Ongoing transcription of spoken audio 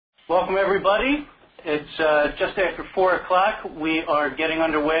Welcome, everybody. It's just after 4 o'clock. We are getting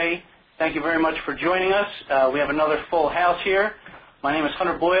underway. Thank you very much for joining us. We have another full house here. My name is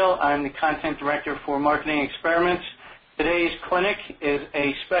Hunter Boyle. I'm the Content Director for Marketing Experiments. Today's clinic is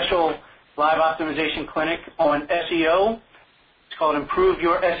a special live optimization clinic on SEO. It's called Improve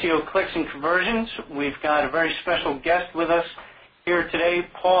Your SEO Clicks and Conversions. We've got a very special guest with us here today,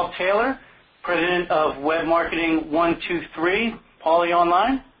 Paul Taylor, President of Web Marketing 123. Paul, are you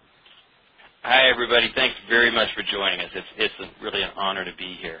online? Hi, everybody. Thanks very much for joining us. It's really an honor to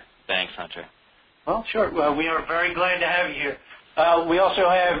be here. Thanks, Hunter. Well, sure. Well, we are very glad to have you here. We also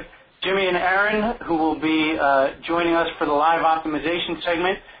have Jimmy and Aaron, who will be joining us for the live optimization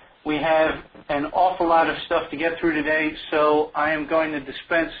segment. We have an awful lot of stuff to get through today, so I am going to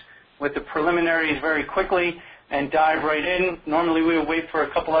dispense with the preliminaries very quickly and dive right in. Normally we would wait for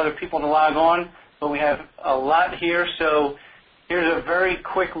a couple other people to log on, but we have a lot here, so here's a very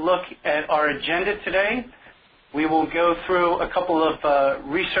quick look at our agenda today. We will go through a couple of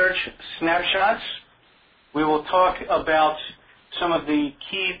research snapshots. We will talk about some of the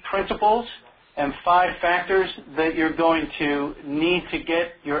key principles and 5 factors that you're going to need to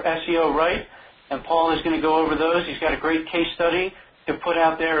get your SEO right. And Paul is going to go over those. He's got a great case study to put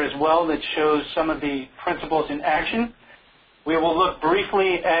out there as well that shows some of the principles in action. We will look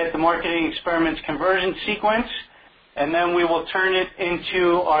briefly at the Marketing Experiments conversion sequence, and then we will turn it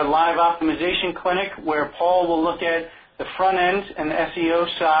into our live optimization clinic where Paul will look at the front end and the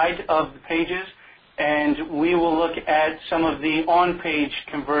SEO side of the pages, and we will look at some of the on-page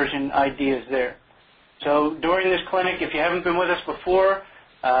conversion ideas there. So during this clinic, if you haven't been with us before,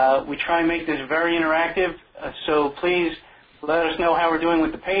 we try and make this very interactive, so please let us know how we're doing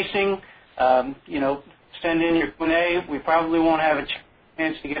with the pacing. Send in your Q&A. We probably won't have a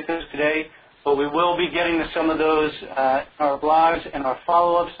chance to get those today, but we will be getting to some of those in our blogs and our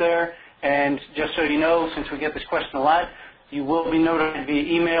follow-ups there. And just so you know, since we get this question a lot, you will be notified via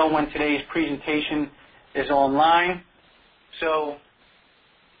email when today's presentation is online. So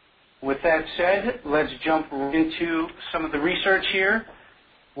with that said, let's jump into some of the research here.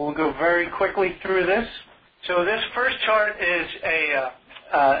 We'll go very quickly through this. So this first chart is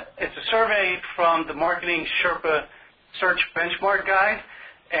it's a survey from the Marketing Sherpa Search Benchmark Guide,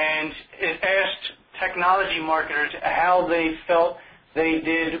 and it asked technology marketers how they felt they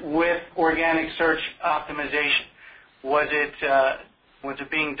did with organic search optimization. Was it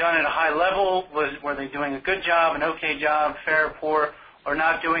being done at a high level? Were they doing a good job, an okay job, fair, poor, or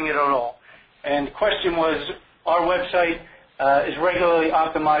not doing it at all? And the question was, our website is regularly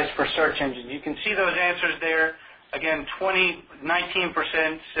optimized for search engines. You can see those answers there. Again,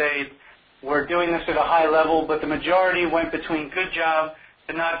 19% say we're doing this at a high level, but the majority went between good job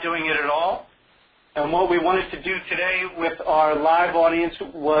to not doing it at all. And what we wanted to do today with our live audience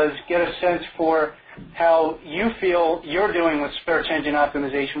was get a sense for how you feel you're doing with search engine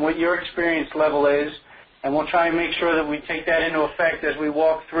optimization, what your experience level is, and we'll try and make sure that we take that into effect as we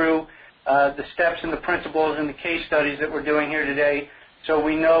walk through the steps and the principles and the case studies that we're doing here today, so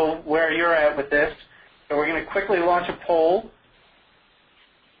we know where you're at with this. So we're going to quickly launch a poll,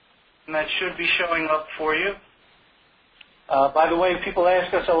 and that should be showing up for you. By the way, people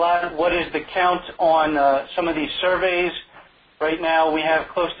ask us a lot, what is the count on some of these surveys? Right now we have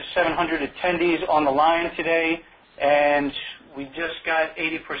close to 700 attendees on the line today, and we just got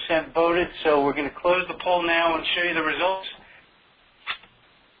 80% voted, so we're going to close the poll now and show you the results.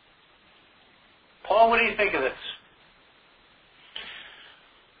 Paul, what do you think of this?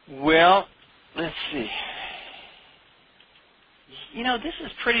 Well, let's see. This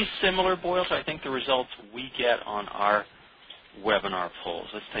is pretty similar, Boyle, to I think the results we get on our webinar polls.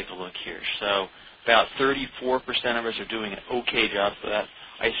 Let's take a look here. So about 34% of us are doing an okay job. So that,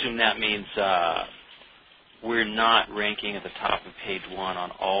 I assume that means we're not ranking at the top of page 1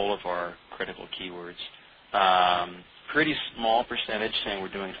 on all of our critical keywords. Pretty small percentage saying we're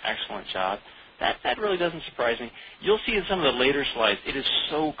doing an excellent job. That really doesn't surprise me. You'll see in some of the later slides, it is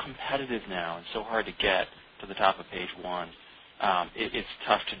so competitive now and so hard to get to the top of page 1. It's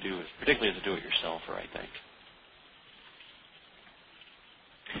tough to do, particularly as a do-it-yourselfer, I think.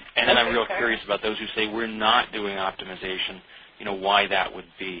 And then I'm real curious about those who say we're not doing optimization, why that would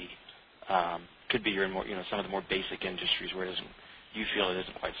be. Could be you're in more, some of the more basic industries where you feel it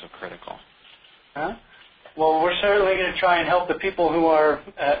isn't quite so critical. Huh? Well, we're certainly going to try and help the people who are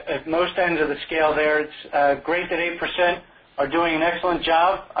at most ends of the scale there. It's great that 8% are doing an excellent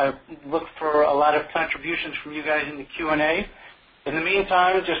job. I look for a lot of contributions from you guys in the Q&A. In the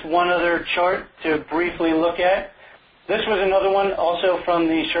meantime, just one other chart to briefly look at. This was another one also from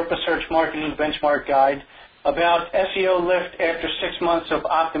the Sherpa Search Marketing Benchmark Guide. about SEO lift after 6 months of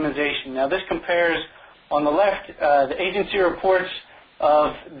optimization. Now this compares on the left the agency reports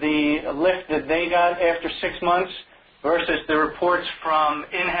of the lift that they got after 6 months versus the reports from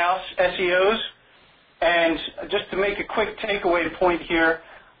in-house SEOs. And just to make a quick takeaway point here,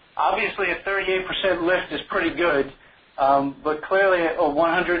 obviously a 38% lift is pretty good, but clearly a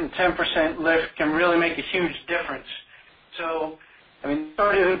 110% lift can really make a huge difference. So, I mean, the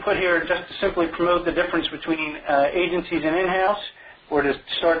chart isn't put here just to simply promote the difference between agencies and in-house or to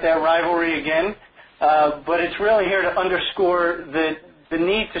start that rivalry again, but it's really here to underscore the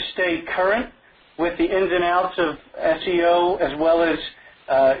need to stay current with the ins and outs of SEO, as well as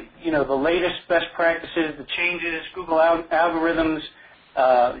the latest best practices, the changes, Google algorithms,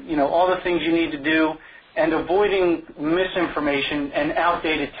 all the things you need to do, and avoiding misinformation and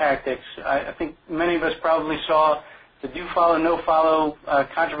outdated tactics. I think many of us probably saw the do follow, no follow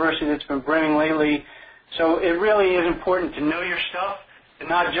controversy that's been brewing lately. So it really is important to know your stuff, to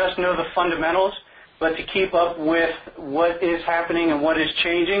not just know the fundamentals, but to keep up with what is happening and what is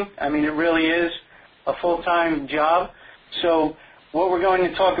changing. I mean, it really is a full-time job. So what we're going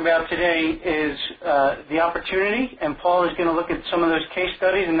to talk about today is the opportunity, and Paul is going to look at some of those case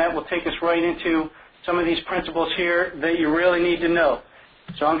studies, and that will take us right into some of these principles here that you really need to know.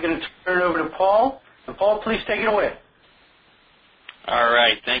 So I'm going to turn it over to Paul. And Paul, please take it away. All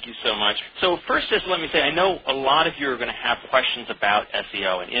right. Thank you so much. So first, just let me say, I know a lot of you are going to have questions about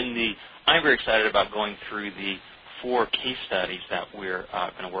SEO, and I'm very excited about going through the 4 case studies that we're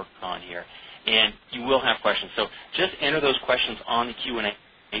going to work on here. And you will have questions. So just enter those questions on the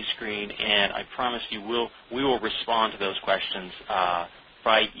Q&A screen, and I promise you we will respond to those questions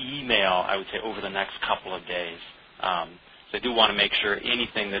by email, I would say, over the next couple of days. So I do want to make sure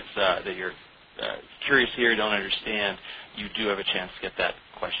anything that you're curious here, don't understand, you do have a chance to get that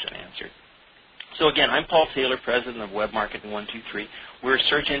question answered. So again, I'm Paul Taylor, president of Web Marketing 123. We're a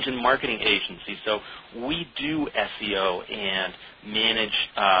search engine marketing agency, so we do SEO and manage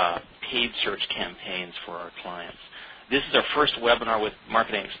paid search campaigns for our clients. This is our first webinar with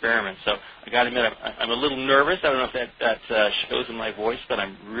Marketing Experiments, so I got to admit I'm a little nervous. I don't know if that shows in my voice, but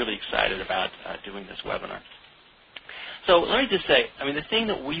I'm really excited about doing this webinar. So let me just say, I mean, the thing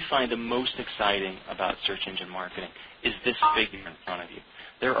that we find the most exciting about search engine marketing is this figure in front of you.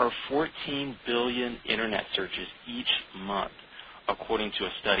 There are 14 billion Internet searches each month, according to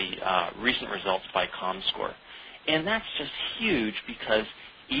a study, recent results by ComScore. And that's just huge because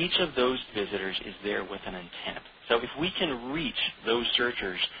each of those visitors is there with an intent. So if we can reach those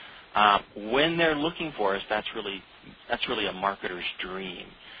searchers when they're looking for us, that's really a marketer's dream,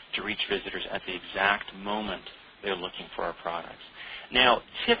 to reach visitors at the exact moment they're looking for our products. Now,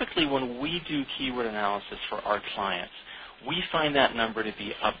 typically when we do keyword analysis for our clients, we find that number to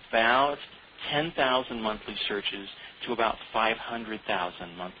be about 10,000 monthly searches to about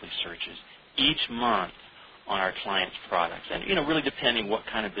 500,000 monthly searches each month on our clients' products. And, really depending what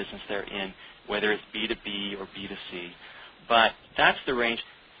kind of business they're in, whether it's B2B or B2C. But that's the range.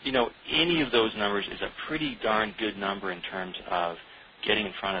 Any of those numbers is a pretty darn good number in terms of getting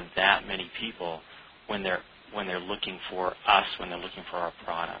in front of that many people when they're looking for us, when they're looking for our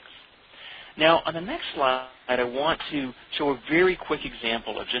products. Now, on the next slide, I want to show a very quick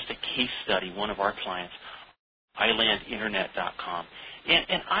example of just a case study, one of our clients, ilandinternet.com.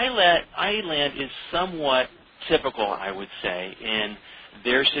 And iland is somewhat typical, I would say, in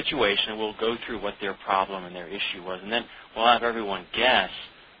their situation. We'll go through what their problem and their issue was, and then we'll have everyone guess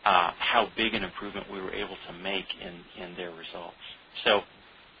how big an improvement we were able to make in their results. So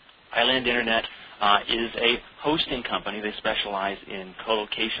Iland Internet is a hosting company. They specialize in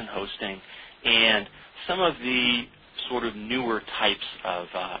co-location hosting and some of the sort of newer types of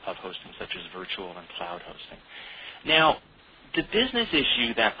hosting, such as virtual and cloud hosting. Now, the business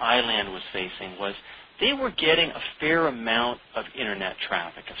issue that Iland was facing was they were getting a fair amount of Internet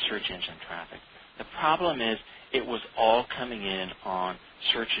traffic, of search engine traffic. The problem is it was all coming in on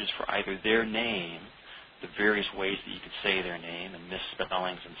searches for either their name, the various ways that you could say their name and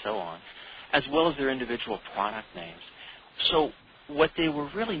misspellings and so on, as well as their individual product names. So what they were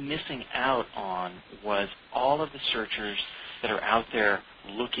really missing out on was all of the searchers that are out there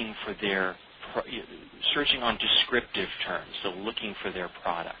looking for searching on descriptive terms, so looking for their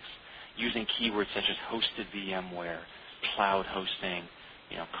products, using keywords such as hosted VMware, cloud hosting,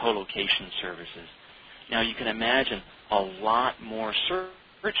 co-location services. Now you can imagine a lot more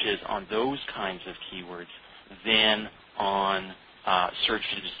searches on those kinds of keywords than on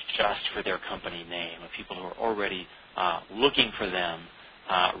searches just for their company name, of people who are already looking for them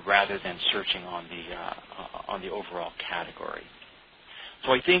rather than searching on the overall category.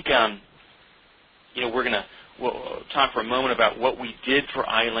 So I think we're going to talk for a moment about what we did for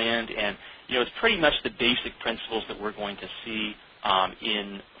iLand, and it's pretty much the basic principles that we're going to see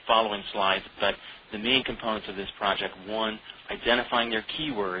in following slides. But the main components of this project: one, identifying their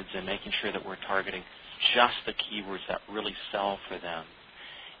keywords and making sure that we're targeting just the keywords that really sell for them,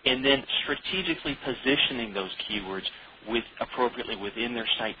 and then strategically positioning those keywords appropriately within their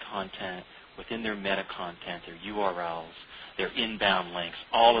site content, within their meta content, their URLs, their inbound links,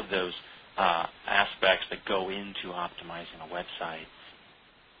 all of those aspects that go into optimizing a website.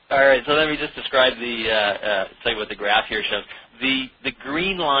 All right, so let me just describe tell you what the graph here shows. The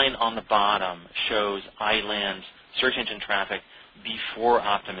green line on the bottom shows iLand's search engine traffic before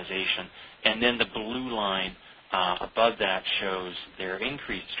optimization, and then the blue line above that shows their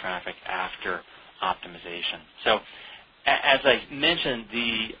increased traffic after optimization. So, as I mentioned,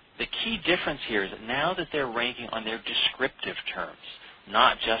 the key difference here is that now that they're ranking on their descriptive terms,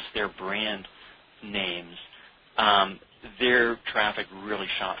 not just their brand names, their traffic really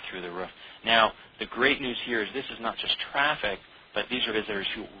shot through the roof. Now, the great news here is this is not just traffic, but these are visitors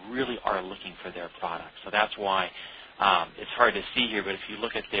who really are looking for their product. So that's why it's hard to see here, but if you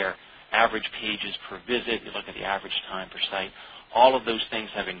look at their average pages per visit, you look at the average time per site, all of those things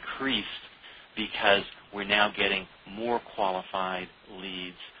have increased because we're now getting more qualified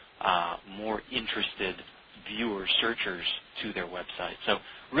leads, more interested viewers, searchers to their website. So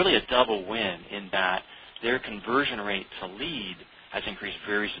really a double win in that their conversion rate to lead has increased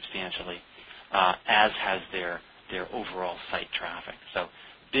very substantially, as has their overall site traffic. So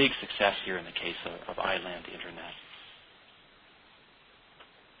big success here in the case of iLand Internet.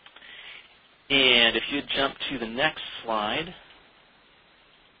 And if you jump to the next slide.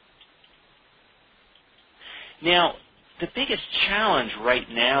 Now, the biggest challenge right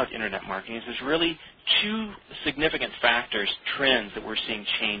now at Internet marketing is there's really two significant factors, trends that we're seeing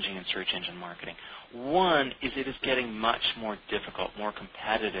changing in search engine marketing. One is it is getting much more difficult, more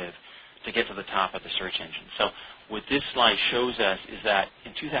competitive to get to the top of the search engine. So what this slide shows us is that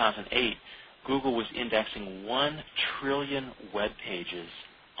in 2008, Google was indexing 1 trillion web pages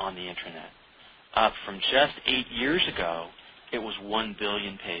on the Internet. Up from just 8 years ago, it was 1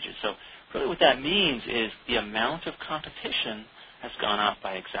 billion pages. So really what that means is the amount of competition has gone up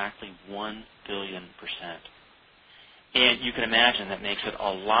by exactly 1 billion%. And you can imagine that makes it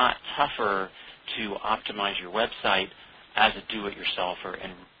a lot tougher to optimize your website as a do-it-yourselfer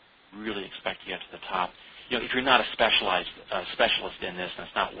and really expect to get to the top. If you're not a specialist in this, and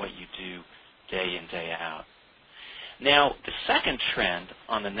it's not what you do day in, day out. Now, the second trend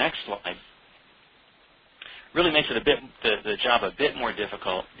on the next slide really makes it the job a bit more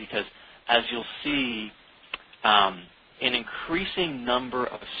difficult because, as you'll see, an increasing number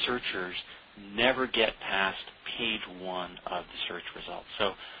of searchers never get past page 1 of the search results.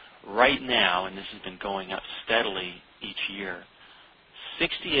 So right now, and this has been going up steadily each year,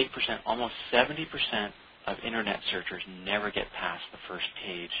 68%, almost 70% of Internet searchers never get past the first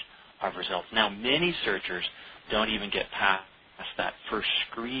page of results. Now, many searchers don't even get past that first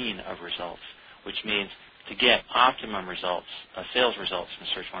screen of results, which means to get optimum results, sales results from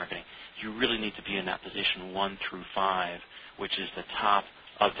search marketing, you really need to be in that position 1 through 5, which is the top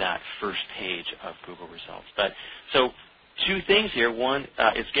of that first page of Google results. But so two things here. One,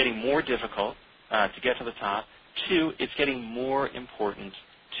 it's getting more difficult to get to the top. Two, it's getting more important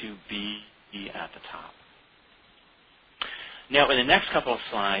to be at the top. Now, in the next couple of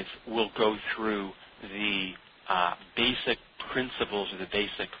slides, we'll go through the basic principles or the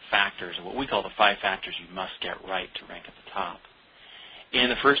basic factors, or what we call the 5 factors you must get right to rank at the top. And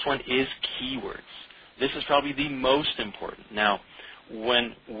the first one is keywords. This is probably the most important. Now,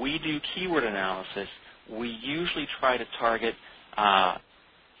 when we do keyword analysis, we usually try to target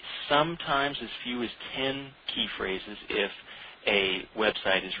sometimes as few as 10 key phrases if a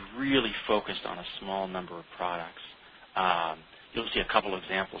website is really focused on a small number of products. You'll see a couple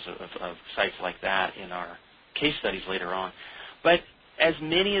examples of sites like that in our case studies later on. But as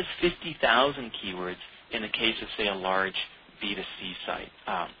many as 50,000 keywords in the case of, say, a large B2C site.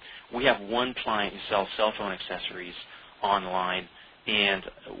 We have one client who sells cell phone accessories online, and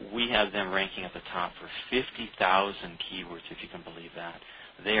we have them ranking at the top for 50,000 keywords, if you can believe that.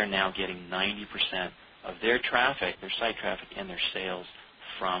 They are now getting 90% of their traffic, their site traffic, and their sales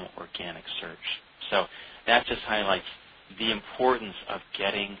from organic search. So that just highlights the importance of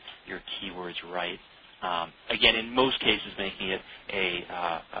getting your keywords right. Again, in most cases, making it a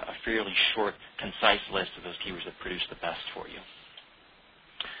fairly short, concise list of those keywords that produce the best for you.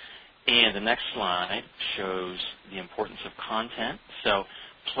 And the next slide shows the importance of content. So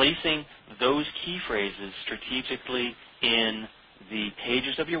placing those key phrases strategically in the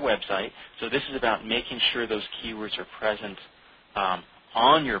pages of your website. So this is about making sure those keywords are present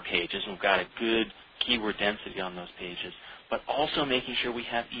on your pages, and we've got a good keyword density on those pages, but also making sure we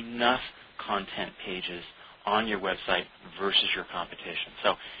have enough content pages on your website versus your competition.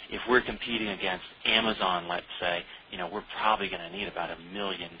 So if we're competing against Amazon, let's say, we're probably going to need about 1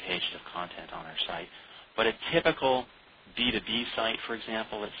 million pages of content on our site. But a typical B2B site, for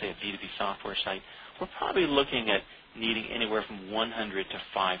example, let's say a B2B software site, we're probably looking at needing anywhere from 100 to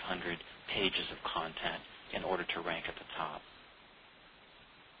 500 pages of content in order to rank at the top.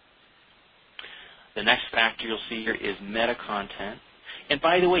 The next factor you'll see here is meta content. And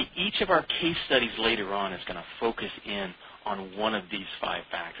by the way, each of our case studies later on is going to focus in on one of these 5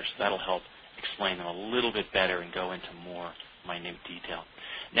 factors. So that'll help explain them a little bit better and go into more minute detail.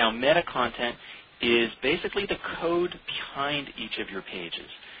 Now, meta content is basically the code behind each of your pages.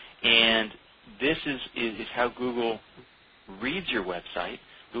 And this is how Google reads your website.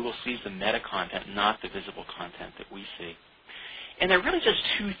 Google sees the meta content, not the visible content that we see. And there are really just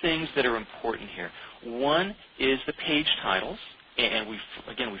 2 things that are important here. One is the page titles, and we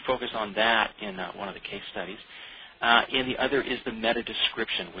focus on that in one of the case studies. And the other is the meta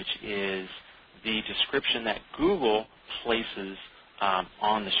description, which is the description that Google places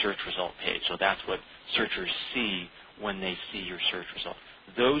on the search result page. So that's what searchers see when they see your search result.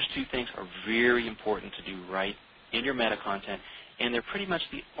 Those 2 things are very important to do right in your meta content, and they're pretty much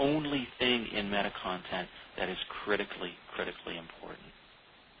the only thing in meta content that is critically important.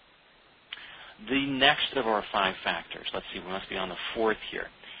 The next of our 5 factors, let's see, we must be on the 4th here,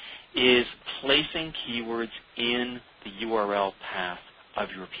 is placing keywords in the URL path of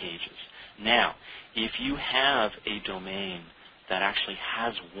your pages. Now, if you have a domain that actually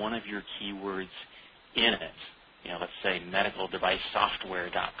has one of your keywords in it, let's say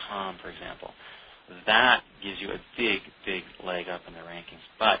medicaldevicesoftware.com, for example, that gives you a big leg up in the rankings.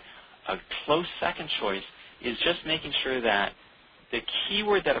 But a close second choice is just making sure that the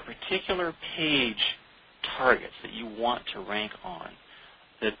keyword that a particular page targets that you want to rank on,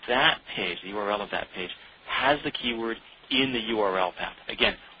 that page, the URL of that page, has the keyword in the URL path.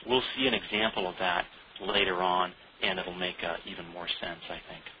 Again, we'll see an example of that later on, and it'll make even more sense, I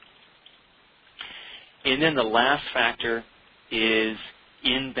think. And then the last factor is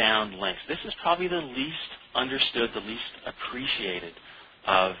inbound links. This is probably the least understood, the least appreciated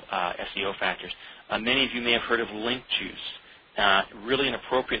of SEO factors. Many of you may have heard of link juice. Really an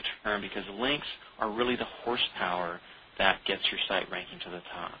appropriate term because links are really the horsepower that gets your site ranking to the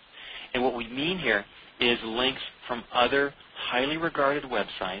top. And what we mean here is links from other highly regarded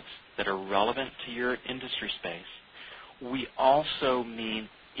websites that are relevant to your industry space. We also mean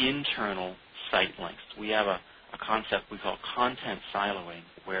internal site links. We have a concept we call content siloing,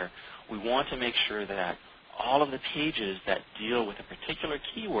 where we want to make sure that all of the pages that deal with a particular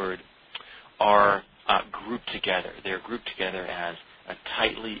keyword are grouped together. They're grouped together as a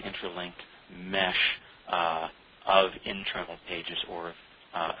tightly interlinked mesh of internal pages or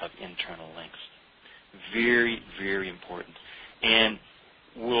of internal links. Very important. And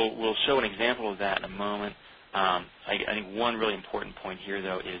we'll show an example of that in a moment. I think one really important point here,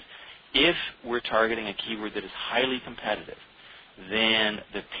 though, is if we're targeting a keyword that is highly competitive, then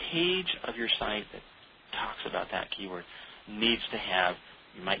the page of your site that talks about that keyword needs to have,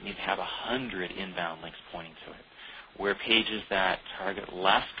 you might need to have 100 inbound links pointing to it, where pages that target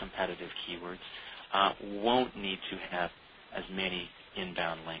less competitive keywords won't need to have as many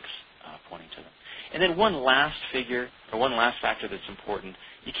inbound links pointing to them. And then one last factor that's important,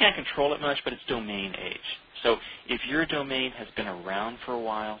 you can't control it much, but it's domain age. So if your domain has been around for a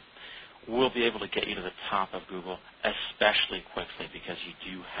while, we'll be able to get you to the top of Google, especially quickly, because you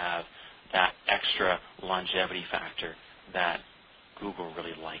do have that extra longevity factor that Google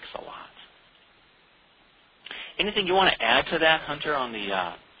really likes a lot. Anything you want to add to that, Hunter, on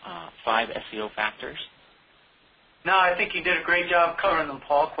the 5 SEO factors? No, I think you did a great job covering them,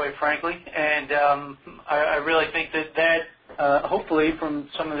 Paul, quite frankly. And I really think that hopefully, from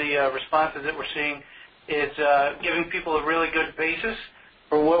some of the responses that we're seeing, is giving people a really good basis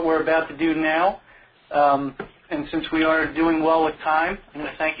for what we're about to do now. And since we are doing well with time, I'm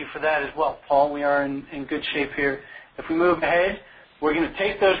going to thank you for that as well, Paul. We are in good shape here. If we move ahead, we're going to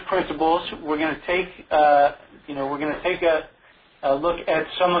take those principles. We're going to take, a look at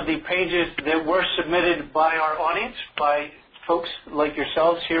some of the pages that were submitted by our audience, by folks like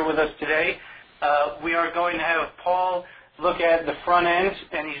yourselves here with us today. We are going to have Paul look at the front end,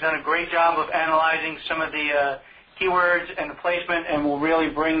 and he's done a great job of analyzing some of the keywords and the placement, and we'll really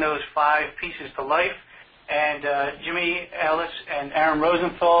bring those 5 pieces to life. And Jimmy Ellis and Aaron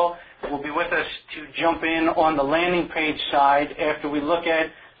Rosenthal will be with us to jump in on the landing page side. After we look at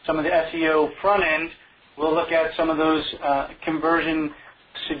some of the SEO front end, we'll look at some of those conversion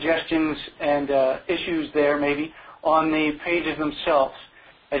suggestions and issues there maybe on the pages themselves.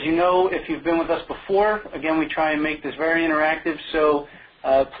 As you know, if you've been with us before, again, we try and make this very interactive, so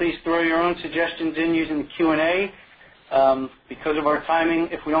please throw your own suggestions in using the Q&A. Because of our timing,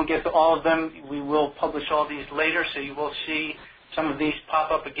 if we don't get to all of them, we will publish all these later, so you will see some of these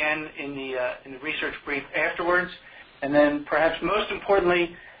pop up again in the research brief afterwards. And then perhaps most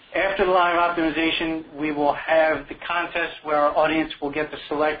importantly, after the live optimization, we will have the contest where our audience will get to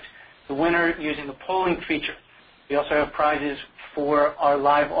select the winner using the polling feature. We also have prizes for our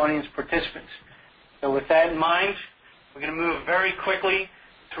live audience participants. So with that in mind, we're going to move very quickly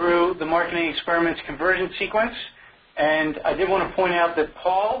through the marketing experiments conversion sequence. And I did want to point out that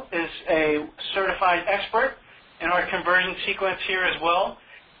Paul is a certified expert in our conversion sequence here as well.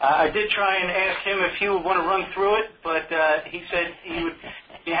 I did try and ask him if he would want to run through it, but he said he would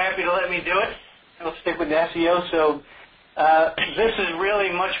be happy to let me do it. He'll stick with the SEO. So this is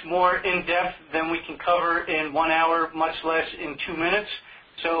really much more in-depth than we can cover in 1 hour, much less in 2 minutes.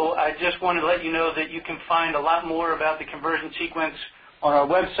 So I just wanted to let you know that you can find a lot more about the conversion sequence on our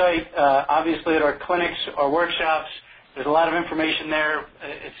website, obviously at our clinics, our workshops. There's a lot of information there.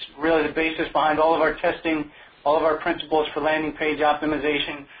 It's really the basis behind all of our testing, all of our principles for landing page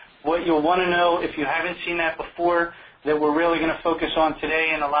optimization. What you'll want to know, if you haven't seen that before, that we're really going to focus on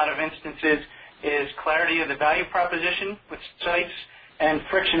today in a lot of instances is clarity of the value proposition with sites and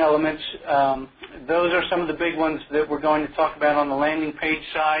friction elements. Those are some of the big ones that we're going to talk about on the landing page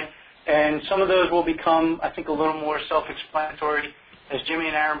side. And some of those will become, I think, a little more self-explanatory as Jimmy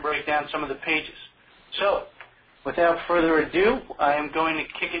and Aaron break down some of the pages. So, without further ado, I am going to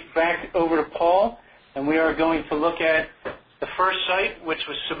kick it back over to Paul, and we are going to look at the first site, which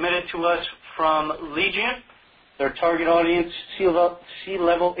was submitted to us from Legient, their target audience,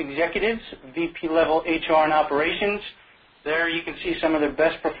 C-level executives, VP level HR and operations. There you can see some of their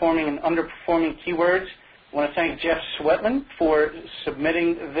best performing and underperforming keywords. I want to thank Jeff Swetland for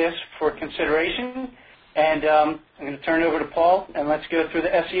submitting this for consideration. And I'm going to turn it over to Paul, and let's go through the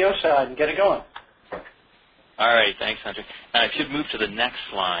SEO side and get it going. All right, thanks, Hunter. I should move to the next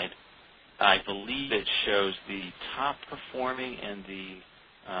slide. I believe it shows the top performing and the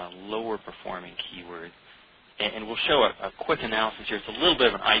lower performing keywords. And we'll show a quick analysis here. It's a little bit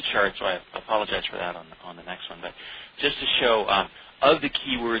of an eye chart, so I apologize for that on the next one. But just to show of the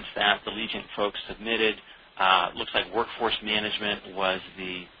keywords that the Legient folks submitted, looks like workforce management was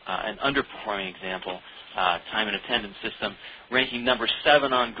an underperforming example. Time and attendance system, ranking number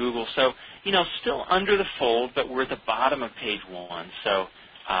 7 on Google. So, still under the fold, but we're at the bottom of page 1. So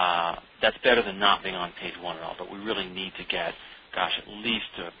that's better than not being on page 1 at all. But we really need to get, at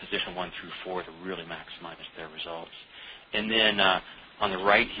least position 1 through 4 to really maximize their results. And then on the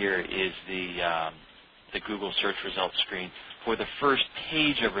right here is the Google search results screen for the first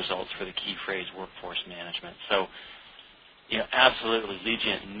page of results for the key phrase workforce management. So, absolutely,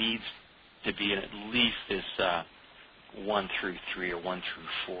 Legient needs to be in at least this 1 through 3 or 1 through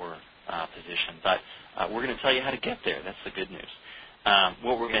 4 position. But we're going to tell you how to get there. That's the good news.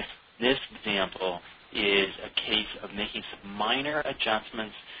 What we're going to, this example is a case of making some minor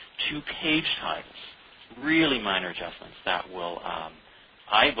adjustments to page titles, really minor adjustments that will,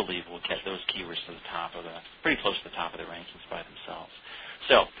 I believe, will get those keywords to the top of pretty close to the top of the rankings by themselves.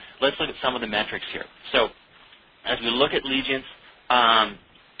 So let's look at some of the metrics here. So as we look at Legient's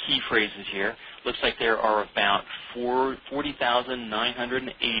key phrases here, looks like there are about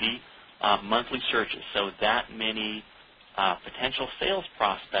 40,980 monthly searches. So that many potential sales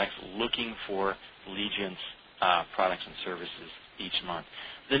prospects looking for Legient's products and services each month.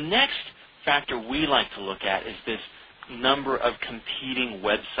 The next factor we like to look at is this number of competing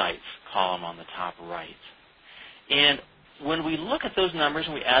websites column on the top right. And when we look at those numbers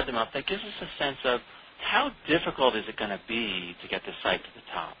and we add them up, that gives us a sense of how difficult is it going to be to get the site to the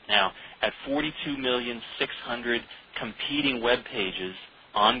top. Now, at 42,600,000 competing web pages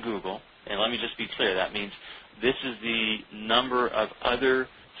on Google, and let me just be clear, that means this is the number of other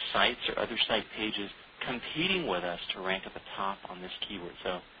sites or other site pages competing with us to rank at the top on this keyword.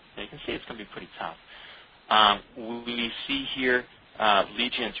 So you can see it's going to be pretty tough. We see here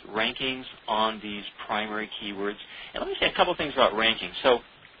Legient's rankings on these primary keywords. And let me say a couple things about ranking. So,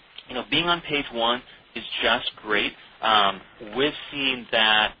 being on page 1 is just great. We've seen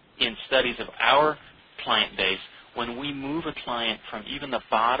that in studies of our client base, when we move a client from even the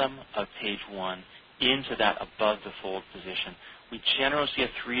bottom of page 1 into that above the fold position, we generally see a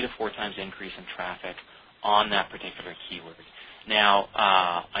 3 to 4 times increase in traffic on that particular keyword. Now,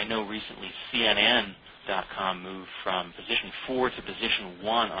 I know recently CNN.com moved from position 4 to position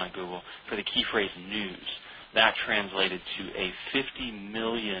 1 on Google for the key phrase news. That translated to a 50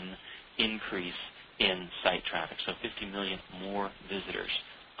 million increase in site traffic, so 50 million more visitors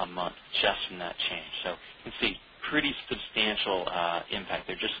a month just from that change. So you can see pretty substantial impact.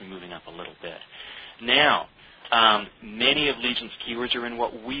 They're just moving up a little bit. Now, many of Legion's keywords are in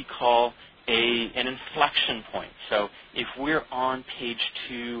what we call an inflection point. So if we're on page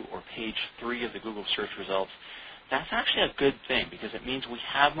 2 or page 3 of the Google search results, that's actually a good thing because it means we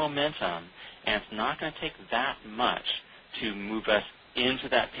have momentum, and it's not going to take that much to move us into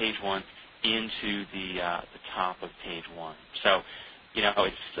that page 1, into the top of page 1. So,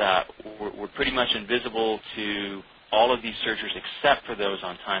 it's we're pretty much invisible to all of these searchers except for those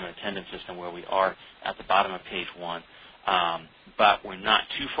on time and attendance system where we are at the bottom of page 1. But we're not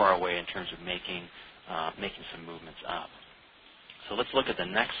too far away in terms of making some movements up. So let's look at the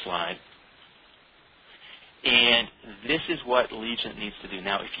next slide. And this is what Legion needs to do.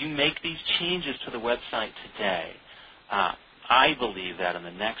 Now, if you make these changes to the website today, I believe that in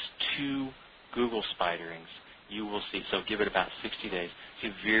the next 2 Google spiderings, you will see, so give it about 60 days, see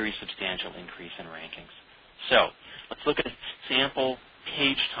a very substantial increase in rankings. So let's look at a sample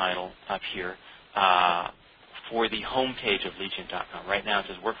page title up here for the home page of Legion.com. Right now it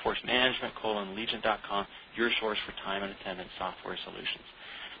says Workforce Management, Legion.com, your source for time and attendance software solutions.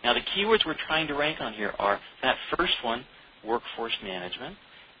 Now the keywords we're trying to rank on here are that first one, Workforce Management,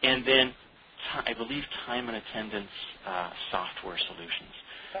 and then I believe time and attendance software solutions.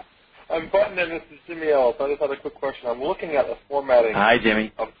 I'm buttoned in. This is Jimmy Ellis. I just had a quick question. I'm looking at the formatting. Hi,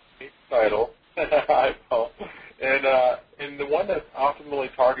 Jimmy. Of the title. Hi, Paul. And the one that's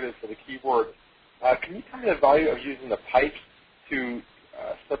optimally targeted for the keyword, can you tell me the value of using the pipes to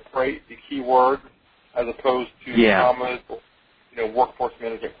separate the keyword as opposed to commas, workforce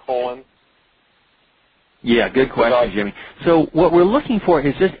management, colon? Yeah, good question, Jimmy. So what we're looking for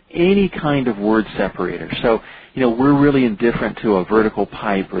is just any kind of word separator. So, we're really indifferent to a vertical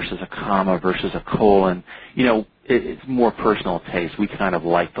pipe versus a comma versus a colon. It's more personal taste. We kind of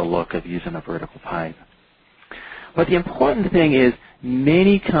like the look of using a vertical pipe. But the important thing is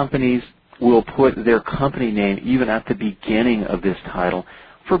many companies will put their company name even at the beginning of this title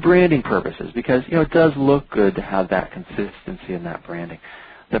for branding purposes because, it does look good to have that consistency in that branding.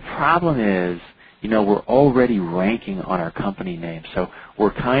 The problem is, we're already ranking on our company name, so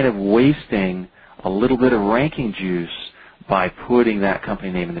we're kind of wasting a little bit of ranking juice by putting that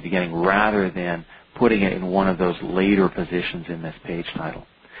company name in the beginning rather than putting it in one of those later positions in this page title.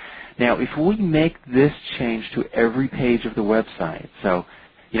 Now, if we make this change to every page of the website, so,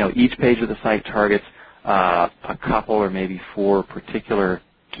 each page of the site targets a couple or maybe 4 particular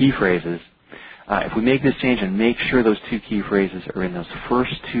key phrases, if we make this change and make sure those 2 key phrases are in those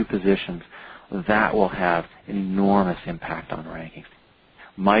first 2 positions, that will have an enormous impact on rankings.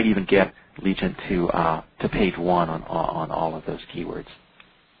 Might even get Legion to page 1 on all of those keywords.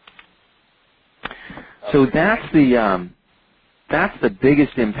 So that's the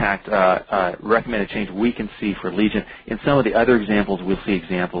biggest impact recommended change we can see for Legion. In some of the other examples, we'll see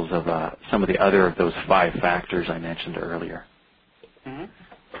examples of some of the other of those 5 factors I mentioned earlier. Mm-hmm.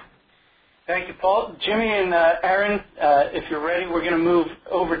 Thank you, Paul. Jimmy and Aaron, if you're ready, we're going to move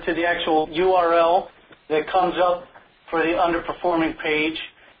over to the actual URL that comes up for the underperforming page.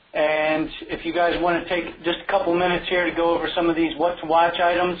 And if you guys want to take just a couple minutes here to go over some of these what to watch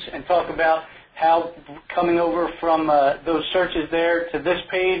items and talk about how coming over from those searches there to this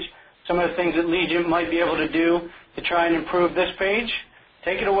page, some of the things that Legion might be able to do to try and improve this page,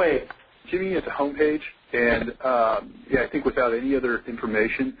 take it away. Jimmy, it's a home page, and I think without any other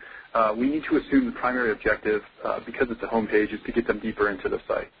information, we need to assume the primary objective, because it's a home page, is to get them deeper into the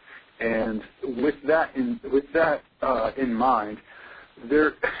site. And with that in mind,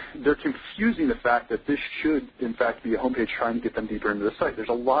 they're confusing the fact that this should, in fact, be a home page trying to get them deeper into the site. There's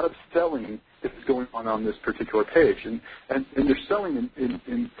a lot of selling that is going on this particular page, and they're selling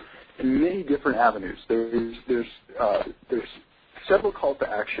in many different avenues. There's several calls to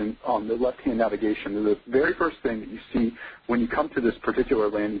action on the left-hand navigation. They're the very first thing that you see when you come to this particular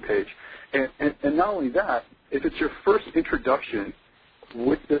landing page. And not only that, if it's your first introduction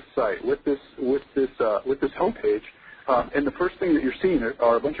with this site, with this homepage, and the first thing that you're seeing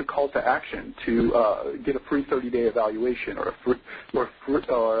are a bunch of calls to action to get a free 30-day evaluation or a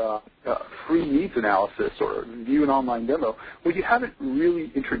free needs analysis or view an online demo. Well, you haven't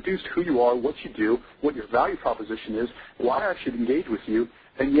really introduced who you are, what you do, what your value proposition is, why I should engage with you,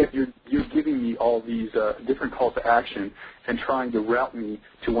 and yet you're giving me all these different calls to action and trying to route me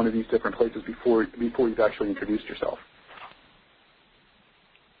to one of these different places before you've actually introduced yourself.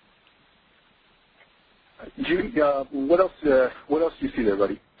 Judy, what else do you see there,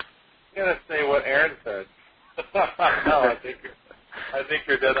 buddy? I'm gonna say what Aaron said. No, I think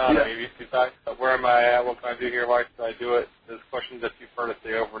you're dead on. Yeah. Maybe you talk about where am I at, what can I do here, why should I do it? There's questions that you've heard us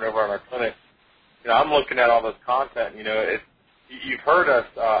say over and over in our clinic. I'm looking at all this content. You've heard us.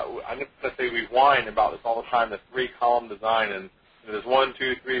 I'm going to say we whine about this all the time. The 3-column design, and there's 1,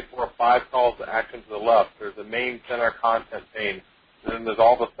 2, 3, 4, 5 calls to action to the left. There's the main center content pane. And then there's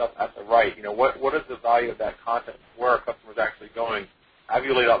all the stuff at the right. What is the value of that content? Where are customers actually going? Have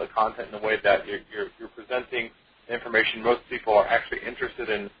you laid out the content in a way that you're presenting information most people are actually interested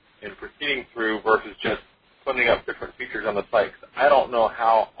in proceeding through versus just putting up different features on the site? 'Cause I don't know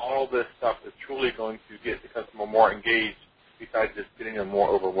how all this stuff is truly going to get the customer more engaged besides just getting them more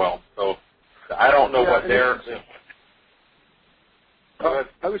overwhelmed. So I don't know what they're...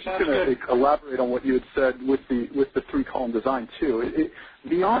 I was just going to elaborate on what you had said with the 3-column design too.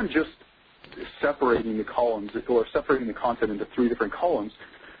 Beyond just separating the columns or separating the content into 3 different columns,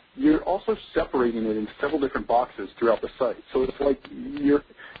 you're also separating it in several different boxes throughout the site. So it's like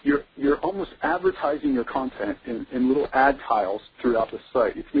you're almost advertising your content in little ad tiles throughout the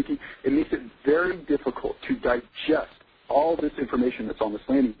site. It makes it very difficult to digest all this information that's on this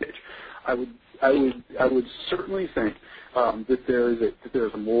landing page. I would certainly think that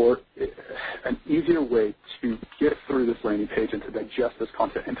there's an easier way to get through this landing page and to digest this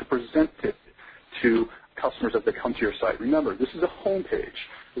content and to present it to customers as they come to your site. Remember, this is a home page.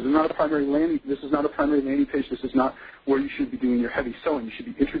 This is not a primary landing page. This is not where you should be doing your heavy selling. You should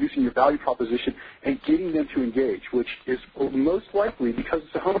be introducing your value proposition and getting them to engage, which is most likely, because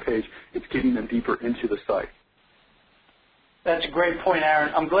it's a home page, it's getting them deeper into the site. That's a great point,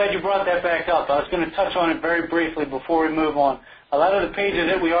 Aaron. I'm glad you brought that back up. I was going to touch on it very briefly before we move on. A lot of the pages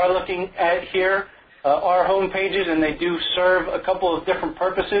that we are looking at here are home pages, and they do serve a couple of different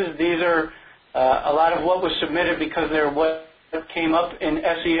purposes. These are a lot of what was submitted because they're what came up in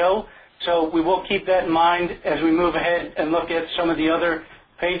SEO. So we will keep that in mind as we move ahead and look at some of the other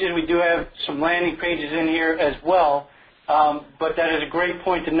pages. We do have some landing pages in here as well, but that is a great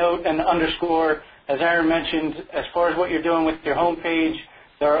point to note and underscore. As Aaron mentioned, as far as what you're doing with your home page,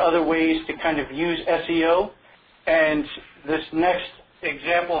 there are other ways to kind of use SEO. And this next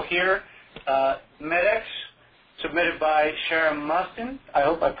example here, MedX, submitted by Sharon Mustin. I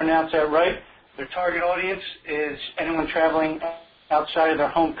hope I pronounced that right. Their target audience is anyone traveling outside of their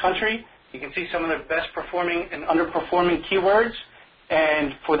home country. You can see some of the best performing and underperforming keywords.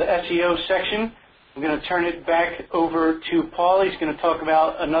 And for the SEO section, I'm going to turn it back over to Paul. He's going to talk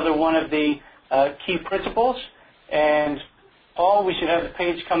about another one of the key principles. And Paul, we should have the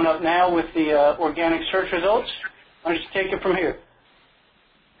page coming up now with the organic search results. Why don't you take it from here?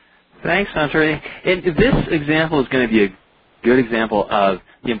 Thanks, Hunter. And this example is going to be a good example of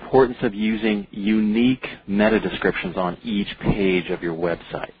the importance of using unique meta descriptions on each page of your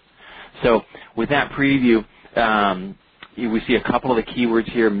website. So with that preview, we see a couple of the keywords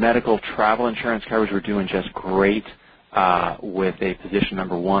here. Medical travel insurance coverage, we're doing just great with a position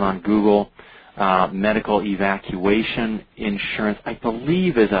number 1 on Google. Medical evacuation insurance, I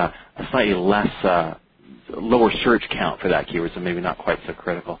believe, is a slightly lower search count for that keyword, so maybe not quite so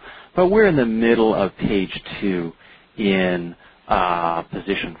critical. But we're in the middle of page 2 in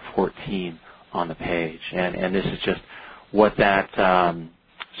position 14 on the page. And this is just what that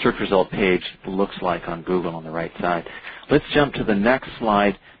search result page looks like on Google on the right side. Let's jump to the next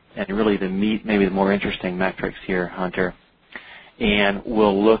slide and really the meat, maybe the more interesting metrics here, Hunter. And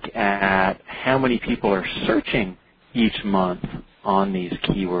we'll look at how many people are searching each month on these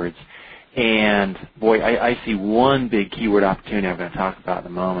keywords. And, boy, I see one big keyword opportunity I'm going to talk about in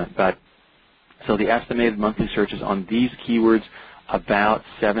a moment. But so the estimated monthly searches on these keywords, about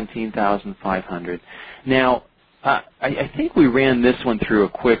 17,500. Now, I think we ran this one through a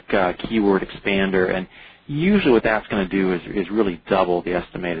quick keyword expander, and usually what that's going to do is really double the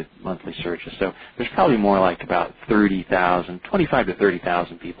estimated monthly searches. So there's probably more like about 25 to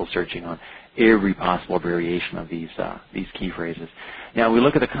 30,000 people searching on every possible variation of these key phrases. Now, we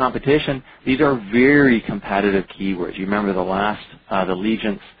look at the competition. These are very competitive keywords. You remember the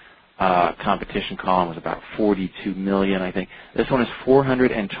Legence competition column was about 42 million, I think. This one is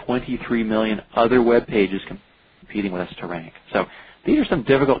 423 million other web pages competing with us to rank. So these are some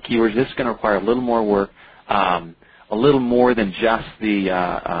difficult keywords. This is going to require a little more work, a little more than just the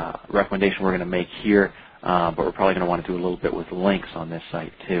recommendation we're going to make here, but we're probably going to want to do a little bit with links on this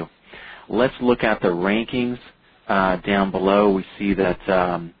site too. Let's look at the rankings down below, we see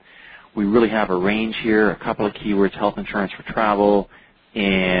that we really have a range here, a couple of keywords, health insurance for travel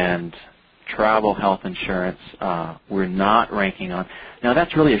and travel health insurance we're not ranking on. Now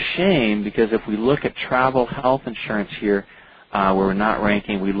that's really a shame, because if we look at travel health insurance here where we're not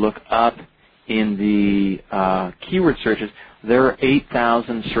ranking, we look up in the keyword searches, there are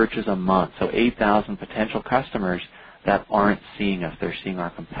 8,000 searches a month, so 8,000 potential customers that aren't seeing us. They're seeing our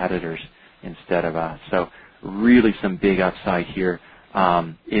competitors instead of us. So really some big upside here.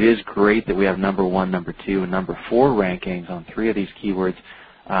 It is great that we have number 1, number 2, and number 4 rankings on 3 of these keywords.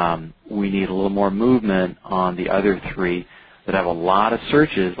 We need a little more movement on the other 3 that have a lot of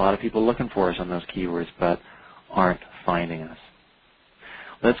searches, a lot of people looking for us on those keywords, but aren't finding us.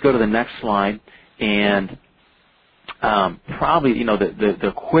 Let's go to the next slide. And probably,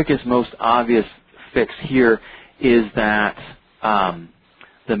 the quickest, most obvious fix here is that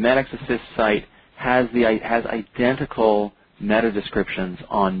the Medix Assist site has identical meta descriptions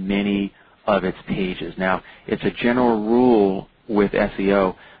on many of its pages. Now, it's a general rule with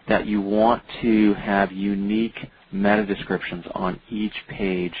SEO that you want to have unique meta descriptions on each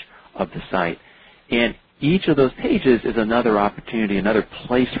page of the site. And each of those pages is another opportunity, another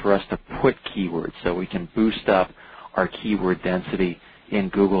place for us to put keywords so we can boost up our keyword density in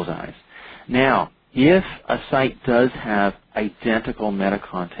Google's eyes. Now, if a site does have identical meta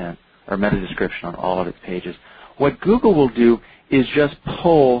content or meta description on all of its pages, what Google will do is just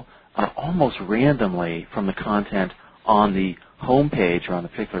pull almost randomly from the content on the home page or on the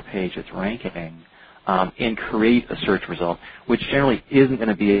particular page it's ranking and create a search result, which generally isn't going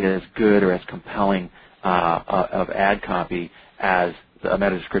to be as good or as compelling of ad copy as a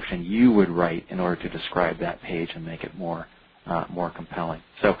meta description you would write in order to describe that page and make it more compelling.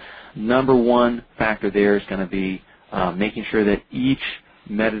 So number 1 factor there is going to be making sure that each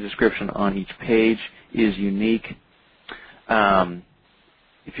meta description on each page is unique.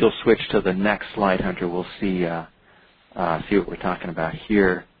 If you'll switch to the next slide, Hunter, we'll see what we're talking about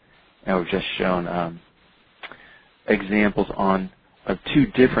here. And we've just shown examples of 2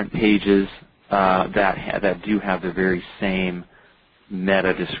 different pages that do have the very same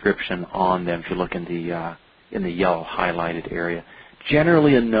meta description on them. If you look in the yellow highlighted area,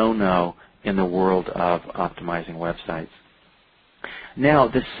 generally a no-no in the world of optimizing websites. Now,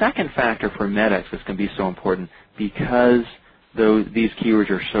 the second factor for Medix that's going to be so important, because these keywords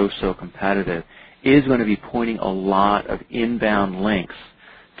are so competitive, is going to be pointing a lot of inbound links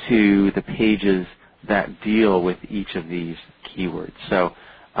to the pages that deal with each of these keywords. So,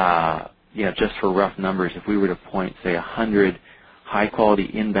 just for rough numbers, if we were to point, say, 100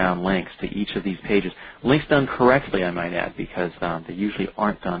 high-quality inbound links to each of these pages, links done correctly, I might add, because they usually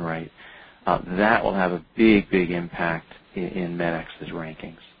aren't done right, that will have a big impact in Medix's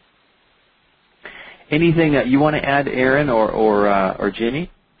rankings. Anything that you want to add, Aaron or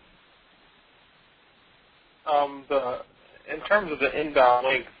Jimmy? In terms of the inbound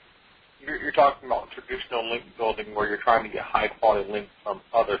links, you're talking about traditional link building where you're trying to get high-quality links from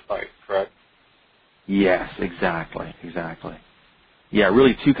other sites, correct? Yes, exactly. Yeah,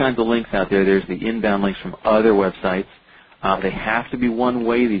 really 2 kinds of links out there. There's the inbound links from other websites. They have to be one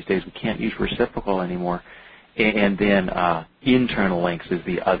way these days. We can't use reciprocal anymore. And then internal links is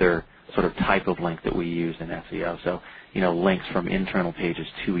the other sort of type of link that we use in SEO. So, links from internal pages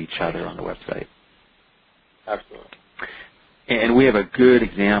to each other on the website. Absolutely. And we have a good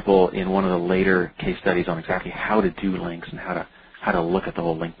example in one of the later case studies on exactly how to do links and how to look at the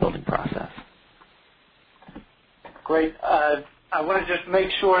whole link building process. Great. I want to just make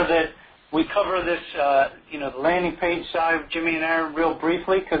sure that we cover this, the landing page side of Jimmy and Aaron real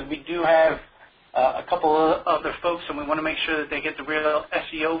briefly, because we do have a couple of other folks, and we want to make sure that they get the real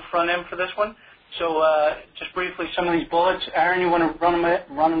SEO front end for this one. So just briefly, some of these bullets. Aaron, you want to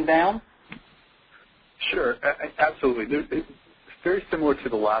run them down? Sure, absolutely. It's very similar to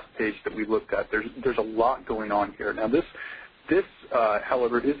the last page that we looked at. There's a lot going on here. Now, this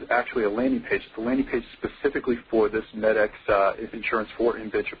however, is actually a landing page. It's a landing page specifically for this Medix insurance for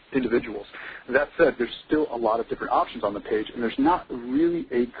individuals. That said, there's still a lot of different options on the page, and there's not really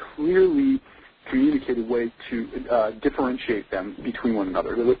a clearly communicated way to differentiate them between one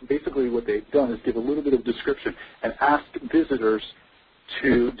another. Basically, what they've done is give a little bit of description and ask visitors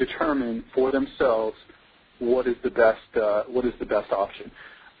to determine for themselves what is the best option.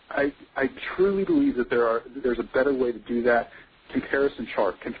 I truly believe that there's a better way to do that. Comparison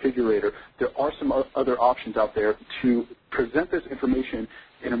chart, configurator. There are some other options out there to present this information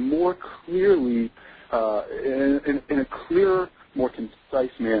in a more clearly, in a clearer more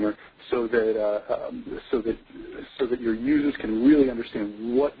concise manner, so that your users can really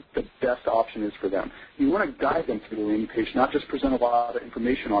understand what the best option is for them. You want to guide them through the landing page, not just present a lot of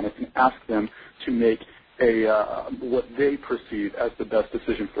information on it and ask them to make what they perceive as the best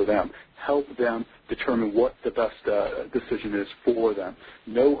decision for them. Help them determine what the best decision is for them.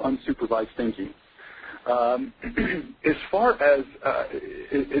 No unsupervised thinking. As far as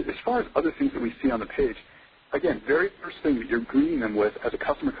other things that we see on the page, again, very first thing that you're greeting them with as a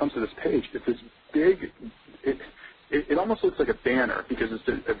customer comes to this page is this big. It almost looks like a banner because it's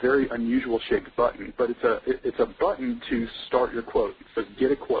a very unusual shaped button, but it's a button to start your quote. It says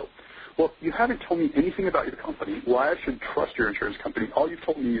 "Get a quote." Well, you haven't told me anything about your company, why I should trust your insurance company. All you've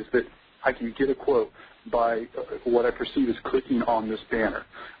told me is that I can get a quote by what I perceive as clicking on this banner.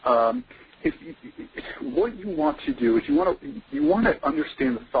 What you want to do is you want to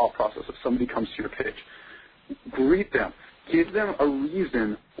understand the thought process if somebody comes to your page. Greet them. Give them a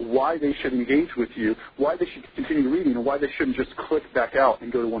reason why they should engage with you, why they should continue reading, and why they shouldn't just click back out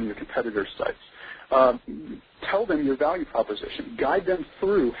and go to one of your competitors' sites. Tell them your value proposition. Guide them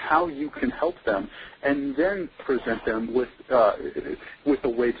through how you can help them, and then present them with a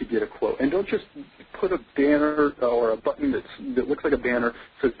way to get a quote. And don't just put a banner or a button that looks like a banner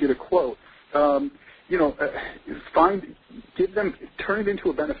that says "Get a quote." Turn it into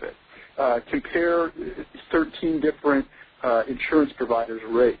a benefit. Compare 13 different insurance providers'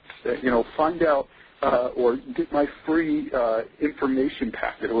 rates. Find out or get my free information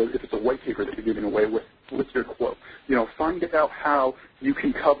packet, or if it's a white paper that you're giving away with your quote. Find out how you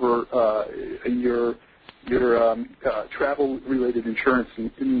can cover your travel-related insurance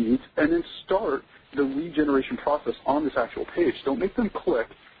needs, and then start the lead generation process on this actual page. Don't make them click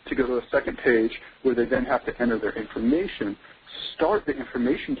to go to a second page where they then have to enter their information. Start the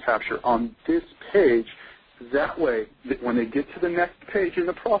information capture on this page. That way, that when they get to the next page in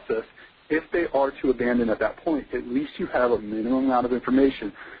the process, if they are to abandon at that point, at least you have a minimum amount of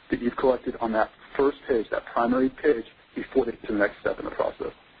information that you've collected on that first page, that primary page, before they get to the next step in the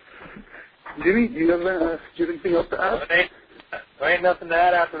process. Jimmy, do you have anything else to add? There ain't nothing to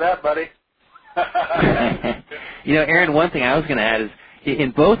add after that, buddy. Aaron, one thing I was going to add is,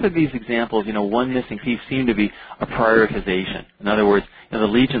 in both of these examples, one missing piece seemed to be a prioritization. In other words, the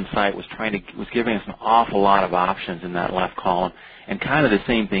Legion site was giving us an awful lot of options in that left column, and kind of the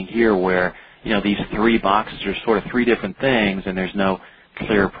same thing here, where these three boxes are sort of three different things, and there's no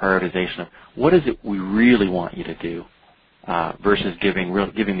clear prioritization of what is it we really want you to do, versus giving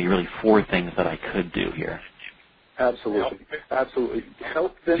me really four things that I could do here. Absolutely.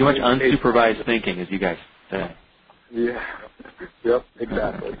 Help them. Too much unsupervised thinking, as you guys say. Yeah. Yep.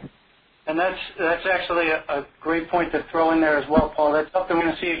 Exactly. And that's actually a great point to throw in there as well, Paul. That's something we're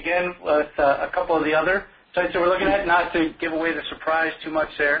going to see again with a couple of the other sites that we're looking at, not to give away the surprise too much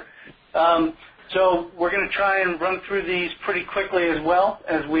there. So we're going to try and run through these pretty quickly as well,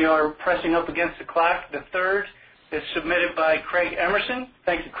 as we are pressing up against the clock. The third is submitted by Craig Emerson.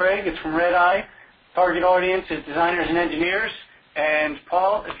 Thank you, Craig. It's from Red Eye. Target audience is designers and engineers. And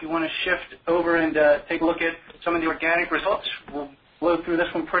Paul, if you want to shift over and take a look at some of the organic results, we'll blow through this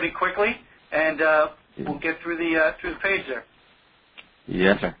one pretty quickly, and we'll get through the page there.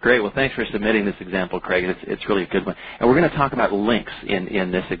 Yes, sir. Great. Well, thanks for submitting this example, Craig. It's really a good one. And we're going to talk about links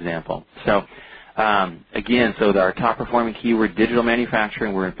in this example. So, again, our top-performing keyword, digital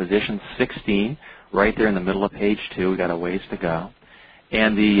manufacturing, we're in position 16, right there in the middle of page 2. We've got a ways to go.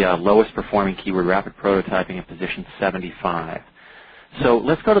 And the lowest-performing keyword, rapid prototyping, in position 75. So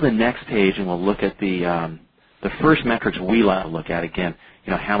let's go to the next page, and we'll look at the first metrics we like to look at. Again,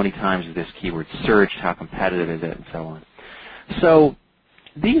 how many times is this keyword searched, how competitive is it, and so on. So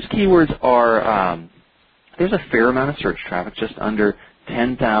these keywords are, there's a fair amount of search traffic, just under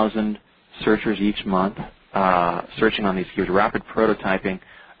 10,000 searchers each month searching on these keywords. Rapid prototyping,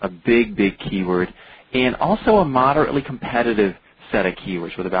 a big keyword, and also a moderately competitive set of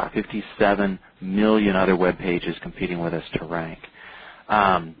keywords with about 57 million other web pages competing with us to rank.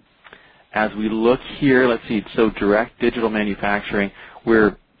 As we look here, let's see, so direct digital manufacturing,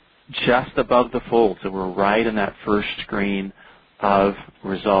 we're just above the fold, so we're right in that first screen of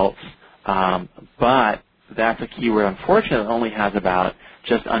results. But that's a keyword, unfortunately, that only has about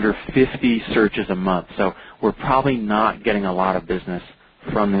just under 50 searches a month. So we're probably not getting a lot of business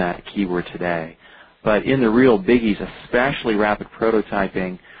from that keyword today. But in the real biggies, especially rapid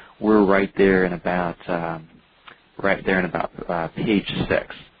prototyping, we're right there in about page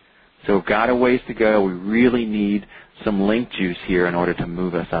 6. So we've got a ways to go. We really need some link juice here in order to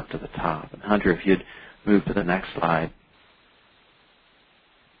move us up to the top. And Hunter, if you'd move to the next slide.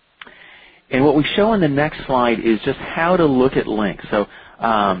 And what we show on the next slide is just how to look at links. So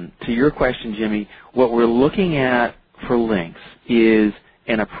to your question, Jimmy, what we're looking at for links is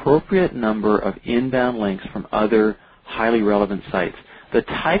an appropriate number of inbound links from other highly relevant sites. The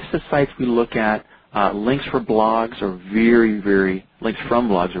types of sites we look at, links from blogs are very, very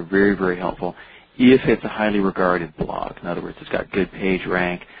helpful if it's a highly regarded blog. In other words, it's got good page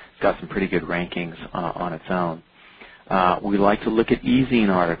rank, it's got some pretty good rankings on its own. We like to look at e-zine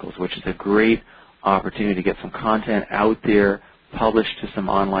articles, which is a great opportunity to get some content out there, published to some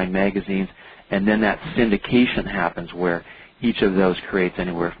online magazines, and then that syndication happens where each of those creates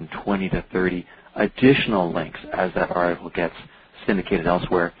anywhere from 20 to 30 additional links as that article gets syndicated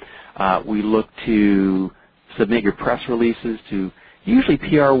elsewhere. We look to submit your press releases to usually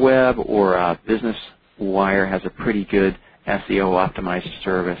PR Web or Business Wire has a pretty good SEO optimized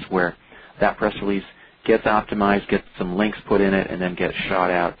service where that press release gets optimized, gets some links put in it, and then gets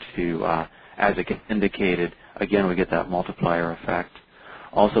shot out to, as it gets indicated, again, we get that multiplier effect.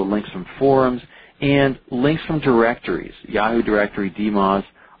 Also links from forums and links from directories. Yahoo Directory, DMOZ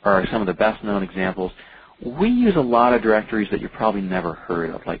are some of the best known examples. We use a lot of directories that you've probably never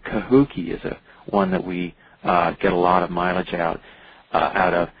heard of, like Kahuki is one that we get a lot of mileage out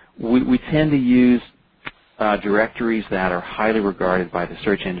of. We tend to use directories that are highly regarded by the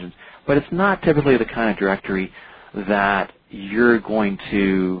search engines, but it's not typically the kind of directory that you're going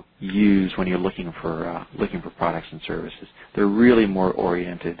to use when you're looking for products and services. They're really more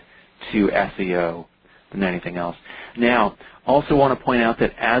oriented to SEO than anything else. Now, also want to point out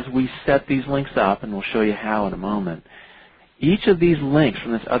that as we set these links up, and we'll show you how in a moment, each of these links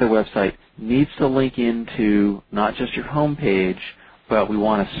from this other website needs to link into not just your home page, but we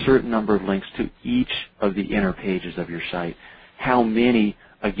want a certain number of links to each of the inner pages of your site. How many,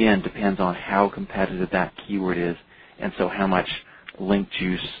 again, depends on how competitive that keyword is, and so how much link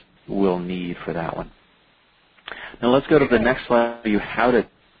juice we'll need for that one. Now let's go to the next slide.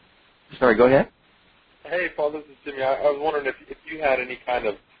 Sorry, go ahead. Hey, Paul, this is Jimmy. I was wondering if you had any kind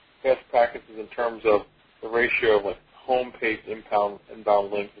of best practices in terms of the ratio of like home-page inbound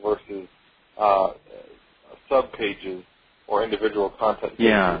links versus sub-pages or individual content pages.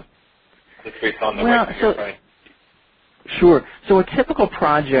 Yeah. Just based on the ranking you're trying. Sure. So a typical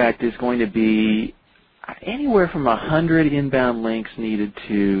project is going to be anywhere from 100 inbound links needed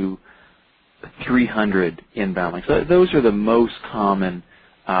to 300 inbound links. So those are the most common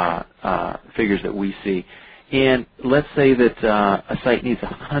figures that we see. And let's say that a site needs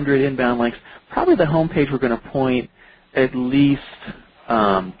 100 inbound links. Probably the home page we're going to point at least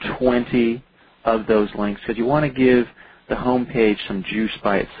 20 of those links because you want to give the home page some juice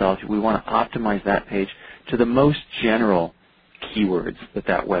by itself. We want to optimize that page to the most general keywords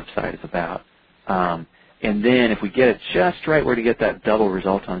that website is about. And then if we get it just right, we're to get that double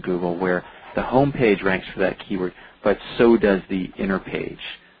result on Google where the home page ranks for that keyword, but so does the inner page.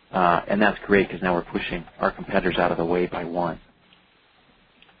 And that's great because now we're pushing our competitors out of the way by one.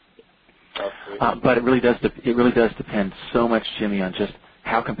 But it really does depend so much, Jimmy, on just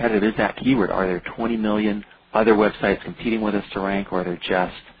how competitive is that keyword. Are there 20 million other websites competing with us to rank, or are there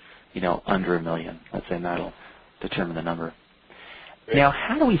just, under 1 million? Let's say, and that'll determine the number. Great. Now,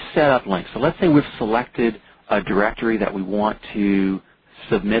 how do we set up links? So let's say we've selected a directory that we want to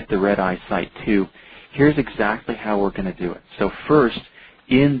submit the Red-Eye site to. Here's exactly how we're going to do it. So first,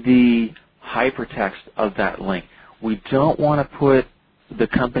 in the hypertext of that link, we don't want to put the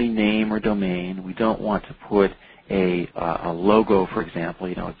company name or domain. We don't want to put a logo, for example,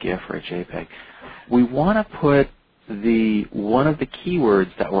 a GIF or a JPEG. We want to put one of the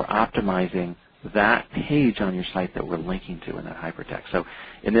keywords that we're optimizing that page on your site that we're linking to in that hypertext. So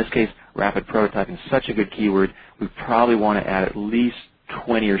in this case, rapid prototyping is such a good keyword, we probably want to add at least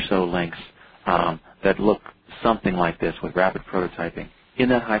 20 or so links that look something like this with rapid prototyping in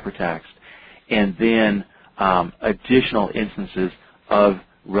that hypertext, and then additional instances of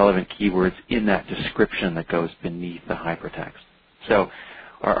relevant keywords in that description that goes beneath the hypertext. So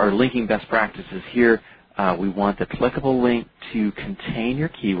our linking best practices here, we want the clickable link to contain your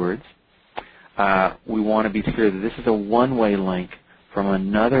keywords. We want to be clear that this is a one-way link from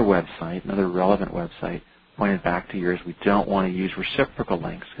another website, another relevant website, pointed back to yours. We don't want to use reciprocal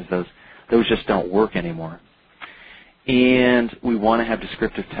links because those just don't work anymore. And we want to have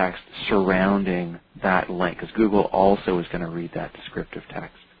descriptive text surrounding that link because Google also is going to read that descriptive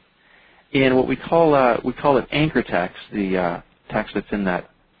text. And what we call it anchor text, the text that's in that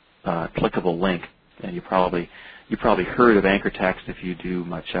clickable link. And you probably heard of anchor text if you do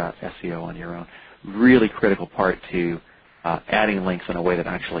much SEO on your own. Really critical part to adding links in a way that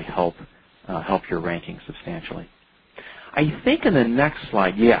actually help your ranking substantially. I think in the next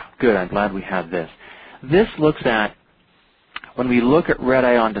slide, yeah, good, I'm glad we have this. This looks at, when we look at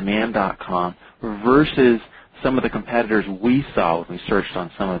RedEyeOnDemand.com versus some of the competitors we saw when we searched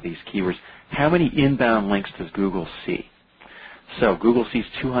on some of these keywords, how many inbound links does Google see? So Google sees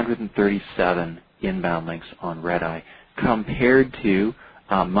 237 inbound links on RedEye compared to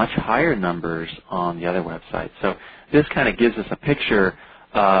much higher numbers on the other websites. So this kind of gives us a picture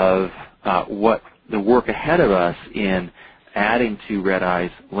of what the work ahead of us in adding to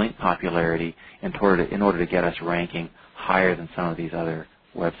RedEye's link popularity in order to get us ranking higher than some of these other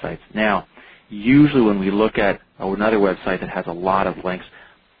websites. Now, usually when we look at another website that has a lot of links,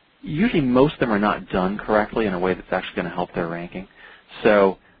 usually most of them are not done correctly in a way that's actually going to help their ranking.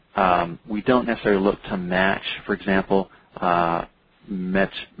 So we don't necessarily look to match, for example,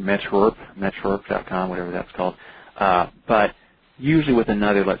 Metrorp.com, whatever that's called. But usually with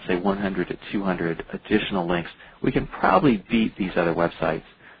another, let's say, 100 to 200 additional links, we can probably beat these other websites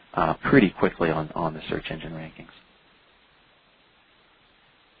pretty quickly on the search engine rankings.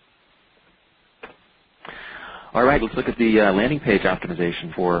 All right, let's look at the landing page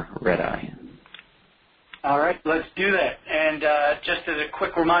optimization for RedEye. All right, let's do that. And just as a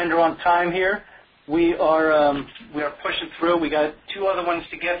quick reminder on time here, we are pushing through. We got two other ones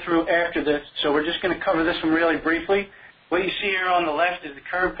to get through after this, so we're just going to cover this one really briefly. What you see here on the left is the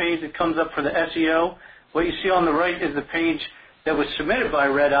current page that comes up for the SEO. What you see on the right is the page that was submitted by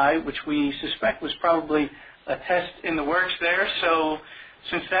RedEye, which we suspect was probably a test in the works there. So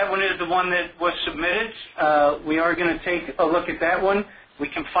since that one is the one that was submitted, we are going to take a look at that one. We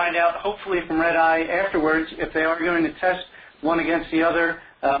can find out, hopefully from RedEye afterwards, if they are going to test one against the other,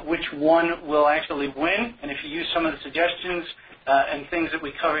 which one will actually win. And if you use some of the suggestions and things that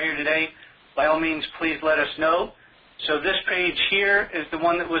we cover here today, by all means, please let us know. So this page here is the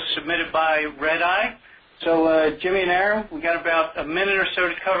one that was submitted by RedEye. So Jimmy and Aaron, we got about a minute or so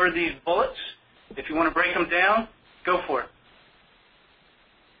to cover these bullets. If you want to break them down, go for it.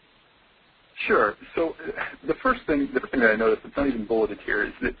 Sure. So the first thing that I noticed that's not even bulleted here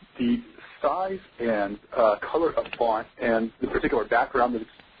is that the size and color of font and the particular background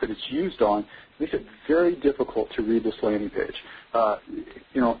that it's used on makes it very difficult to read this landing page.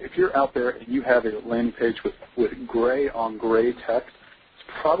 If you're out there and you have a landing page with gray on gray text, it's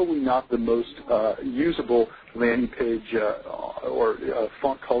probably not the most usable landing page or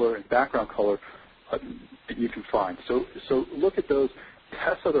font color and background color that you can find. So look at those,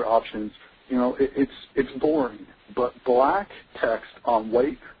 test other options. It's boring, but black text on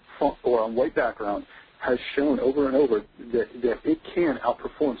white font or on white background has shown over and over that it can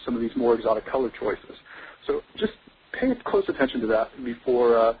outperform some of these more exotic color choices. So just pay close attention to that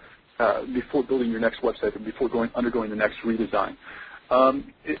before building your next website and before undergoing the next redesign.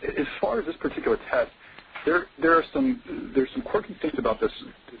 As far as this particular test, there's some quirky things about this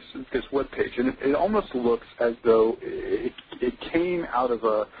web page, and it almost looks as though it came out of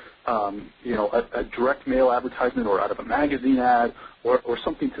a direct mail advertisement or out of a magazine ad or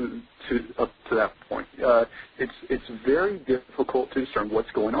something up to that point. It's very difficult to discern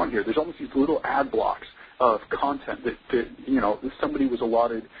what's going on here. There's almost these little ad blocks of content that somebody was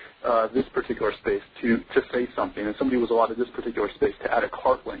allotted this particular space to say something, and somebody was allotted this particular space to add a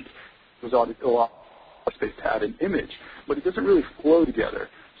cart link. It was allotted space to add an image, but it doesn't really flow together.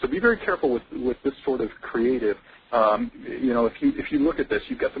 So be very careful with this sort of creative. If you look at this,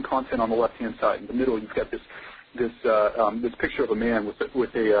 you've got some content on the left-hand side. In the middle, you've got this picture of a man with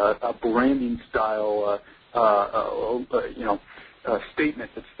a branding style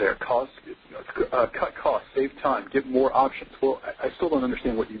statement that's there. Cut costs, save time, get more options. Well, I still don't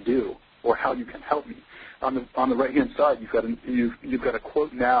understand what you do or how you can help me. On the right-hand side, you've got a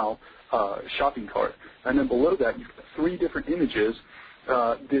quote now shopping cart, and then below that you've got three different images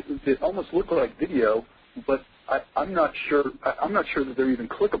that almost look like video, but I'm not sure that they're even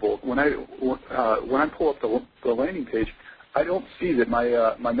clickable. When I pull up the landing page, I don't see that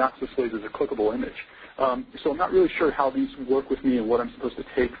my mouse displays as a clickable image. So I'm not really sure how these work with me and what I'm supposed to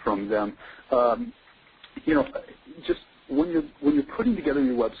take from them. Just when you're putting together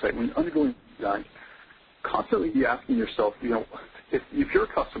your website, when you're undergoing design, constantly be asking yourself, if you're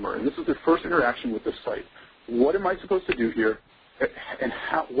a customer and this is their first interaction with this site, what am I supposed to do here, and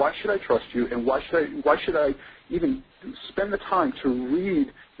why should I trust you, and why should I even spend the time to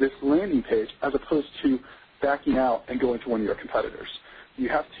read this landing page as opposed to backing out and going to one of your competitors? You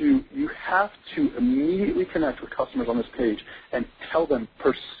have to immediately connect with customers on this page and tell them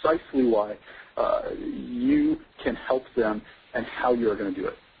precisely why you can help them and how you are going to do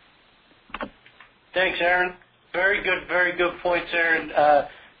it. Thanks, Aaron. Very good points, Aaron.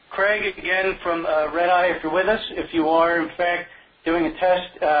 Craig again from Red Eye, if you're with us. If you are, in fact, doing a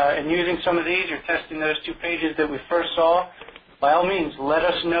test and using some of these, or testing those 2 pages that we first saw, by all means, let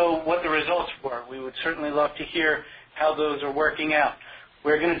us know what the results were. We would certainly love to hear how those are working out.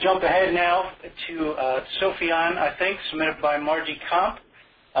 We're going to jump ahead now to Sophion, I think, submitted by Margie Comp.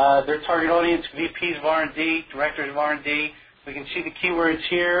 Their target audience, VPs of R&D, directors of R&D. We can see the keywords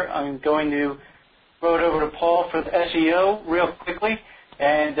here. I'm going to throw it over to Paul for the SEO real quickly,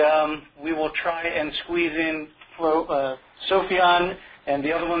 and we will try and squeeze in Sophion and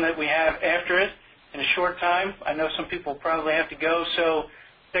the other one that we have after it in a short time. I know some people probably have to go, so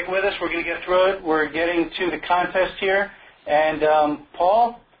stick with us. We're going to get through it. We're getting to the contest here. And,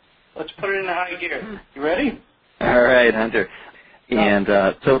 Paul, let's put it in high gear. You ready? All right, Hunter. And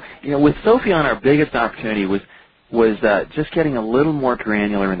so, with Sophion, our biggest opportunity was just getting a little more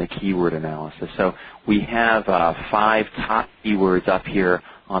granular in the keyword analysis. So we have 5 top keywords up here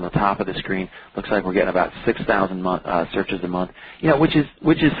on the top of the screen. Looks like we're getting about 6,000 searches a month, which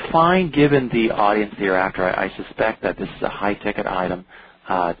is fine given the audience they're after. I suspect that this is a high-ticket item,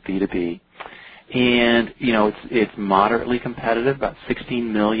 B2B. And, it's moderately competitive, about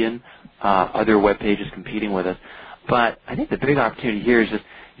 16 million other web pages competing with us. But I think the big opportunity here is just,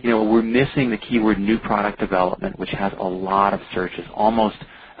 we're missing the keyword new product development, which has a lot of searches, almost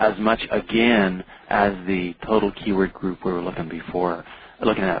as much, again, as the total keyword group we were looking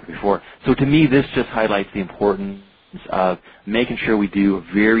at before. So to me, this just highlights the importance of making sure we do a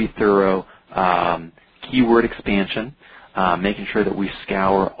very thorough keyword expansion, making sure that we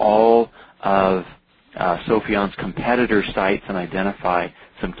scour all of Sophion's competitor sites and identify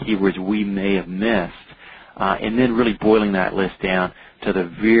some keywords we may have missed, and then really boiling that list down to the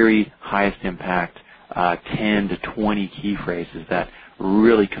very highest impact 10 to 20 key phrases that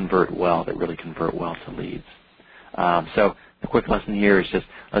really convert well to leads. So the quick lesson here is just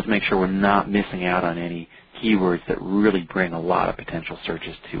let's make sure we're not missing out on any keywords that really bring a lot of potential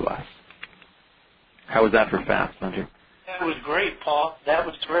searches to us. How was that for fast, Hunter? That was great, Paul. That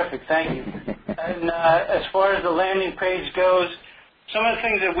was terrific. Thank you. And as far as the landing page goes, some of the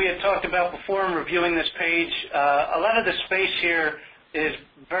things that we had talked about before in reviewing this page, a lot of the space here is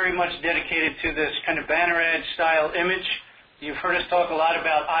very much dedicated to this kind of banner ad style image. You've heard us talk a lot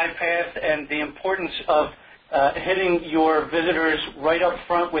about iPath and the importance of hitting your visitors right up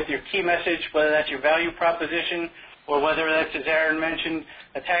front with your key message, whether that's your value proposition or whether that's, as Aaron mentioned,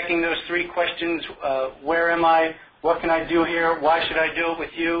 attacking those 3 questions, where am I, what can I do here, why should I do it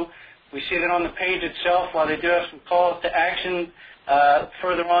with you. We see that on the page itself. While they do have some calls to action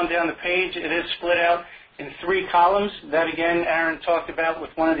further on down the page, it is split out in 3 columns. That, again, Aaron talked about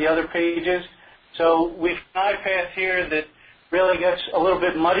with one of the other pages. So we've got an iPath here that really gets a little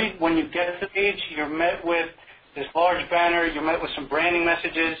bit muddied. When you get to the page, you're met with this large banner. You're met with some branding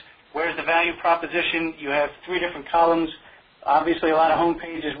messages. Where's the value proposition? You have 3 different columns. Obviously, a lot of home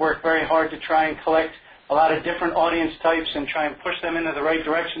pages work very hard to try and collect a lot of different audience types and try and push them into the right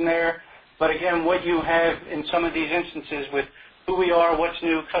direction there. But again, what you have in some of these instances with who we are, what's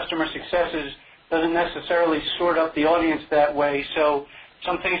new, customer successes, doesn't necessarily sort up the audience that way. So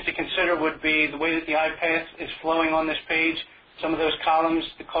some things to consider would be the way that the iPath is flowing on this page, some of those columns,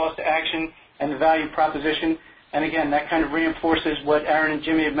 the calls to action, and the value proposition. And again, that kind of reinforces what Aaron and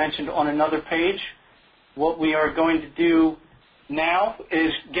Jimmy had mentioned on another page. What we are going to do now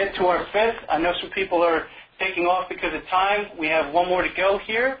is get to our 5th. I know some people are taking off because of time. We have 1 more to go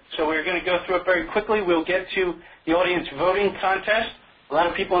here, so we're going to go through it very quickly. We'll get to the audience voting contest. A lot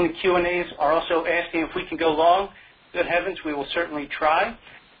of people in the Q&As are also asking if we can go long. Good heavens, we will certainly try.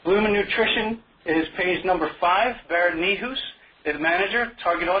 Bloomin' Nutrition is page number 5. Barrett Nehus is manager,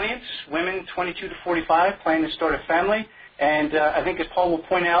 target audience, women 22 to 45, planning to start a family. And I think, as Paul will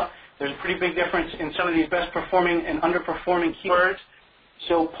point out, there's a pretty big difference in some of these best performing and underperforming keywords.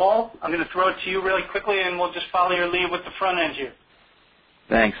 So, Paul, I'm going to throw it to you really quickly, and we'll just follow your lead with the front end here.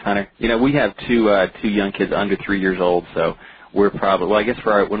 Thanks, Hunter. We have two young kids under 3 years old, so we're probably, well, I guess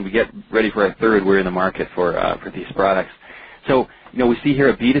when we get ready for our 3rd, we're in the market for these products. So, we see here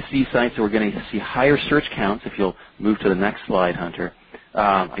a B2C site, so we're going to see higher search counts. If you'll move to the next slide, Hunter.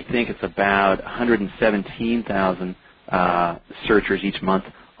 I think it's about 117,000 searchers each month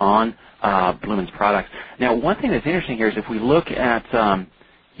on Bloomin's products. Now, one thing that's interesting here is if we look at,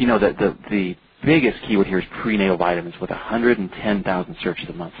 the biggest keyword here is prenatal vitamins with 110,000 searches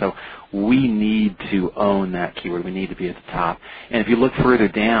a month. So we need to own that keyword. We need to be at the top. And if you look further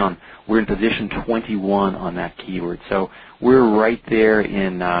down, we're in position 21 on that keyword. So we're right there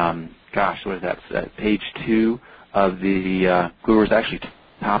in, what is that, page 2 of the Google results, actually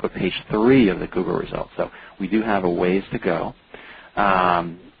top of page 3 of the Google results. So we do have a ways to go.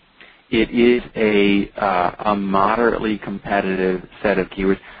 it is a moderately competitive set of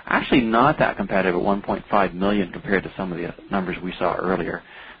keywords. Actually, not that competitive at 1.5 million compared to some of the numbers we saw earlier.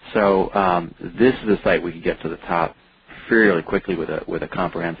 So this is a site we can get to the top fairly quickly with a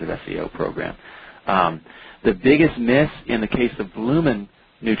comprehensive SEO program. The biggest miss in the case of Bloomin'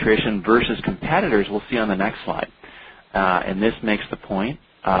 Nutrition versus competitors we'll see on the next slide. And this makes the point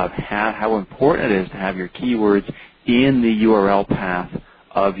of how important it is to have your keywords in the URL path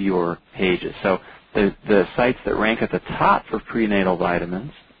of your pages. So the sites that rank at the top for prenatal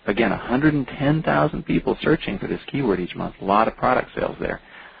vitamins, again, 110,000 people searching for this keyword each month, a lot of product sales there,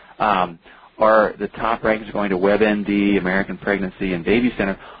 are the top rankings going to WebMD, American Pregnancy, and Baby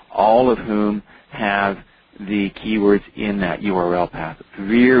Center, all of whom have the keywords in that URL path.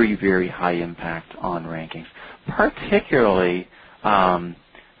 Very, very high impact on rankings, particularly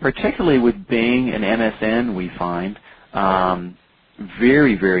with Bing and MSN we find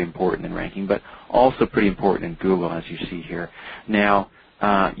very, very important in ranking, but also pretty important in Google, as you see here. Now,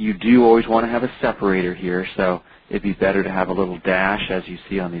 you do always want to have a separator here, so it'd be better to have a little dash, as you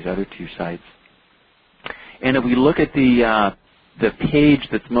see on these other two sites. And if we look at the page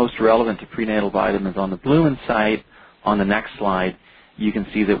that's most relevant to prenatal vitamins on the Bloomin' site, on the next slide, you can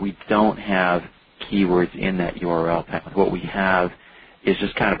see that we don't have keywords in that URL path. What we have is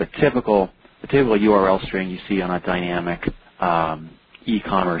just kind of a typical URL string you see on a dynamic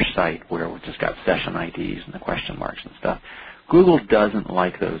e-commerce site where we've just got session IDs and the question marks and stuff. Google doesn't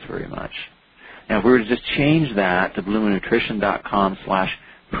like those very much. Now, if we were to just change that to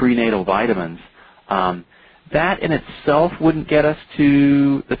bloominnutrition.com/prenatal vitamins, that in itself wouldn't get us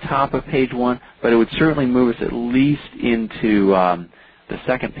to the top of page 1, but it would certainly move us at least into the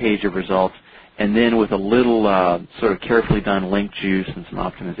second page of results, and then with a little sort of carefully done link juice and some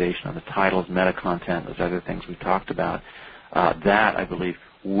optimization of the titles, meta content, those other things we talked about, that, I believe,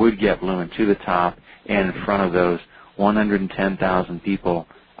 would get Bloomin' to the top and in front of those 110,000 people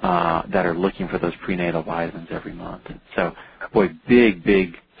that are looking for those prenatal vitamins every month. So, boy, big,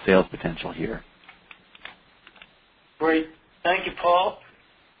 big sales potential here. Great. Thank you, Paul.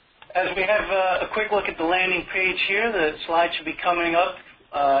 As we have a quick look at the landing page here, the slide should be coming up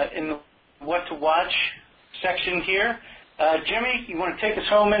in the What to Watch section here. Jimmy, you want to take us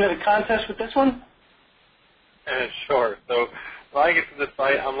home into the contest with this one? Sure. So when I get to the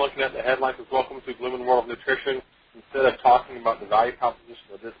site, I'm looking at the headline says, "Welcome to Bloomin' World of Nutrition." Instead of talking about the value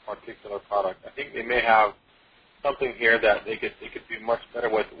proposition of this particular product, I think they may have something here that they could do much better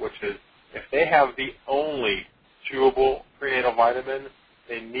with, which is if they have the only chewable prenatal vitamin,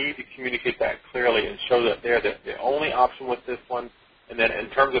 they need to communicate that clearly and show that they're the only option with this one. And then in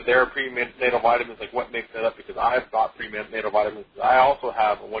terms of their prenatal vitamins, like what makes that up, because I've got prenatal vitamins. I also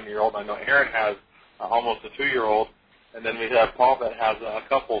have a 1-year-old. I know Aaron has almost a 2-year-old. And then we have Paul that has a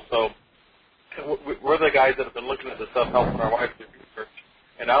couple. So we're the guys that have been looking at the stuff, helping our wives do research.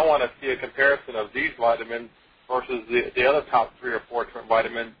 And I want to see a comparison of these vitamins versus the other top 3 or 4 different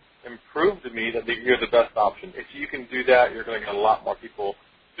vitamins and prove to me that you're the best option. If you can do that, you're going to get a lot more people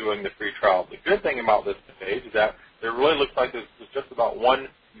doing the free trial. The good thing about this page is that there really looks like there's just about one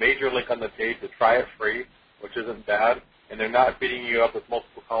major link on the page to try it free, which isn't bad, and they're not beating you up with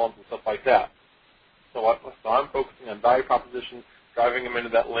multiple columns and stuff like that. So I'm focusing on value proposition, driving them into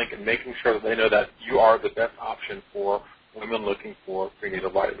that link, and making sure that they know that you are the best option for women looking for prenatal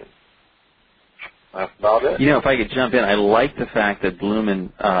vitamins. That's about it. You know, if I could jump in, I like the fact that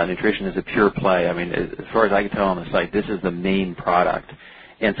Bloomin' Nutrition is a pure play. I mean, as far as I can tell on the site, this is the main product.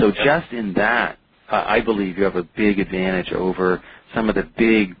 And so just in that, I believe you have a big advantage over some of the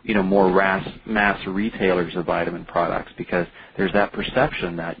big, more mass retailers of vitamin products, because there's that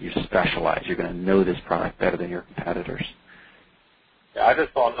perception that you specialize. You're going to know this product better than your competitors. Yeah, I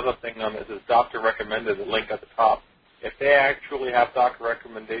just saw another thing on this. Is doctor recommended, the link at the top. If they actually have doctor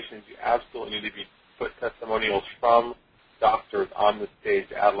recommendations, you absolutely need to put testimonials from doctors on this page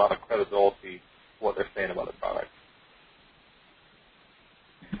to add a lot of credibility to what they're saying about the product.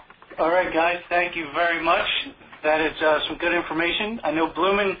 All right, guys, thank you very much. That is some good information. I know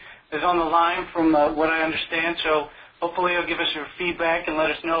Bloomin' is on the line from what I understand, so hopefully you'll give us your feedback and let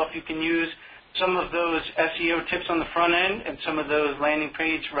us know if you can use some of those SEO tips on the front end and some of those landing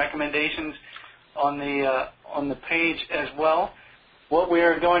page recommendations on the page as well. What we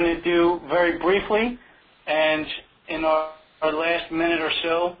are going to do very briefly, and in our last minute or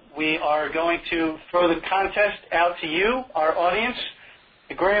so, we are going to throw the contest out to you, our audience.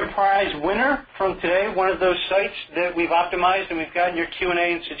 The grand prize winner from today, one of those sites that we've optimized and we've gotten your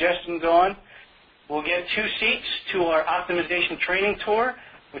Q&A and suggestions on, will get 2 seats to our optimization training tour,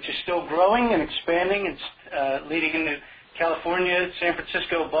 which is still growing and expanding and leading into California, San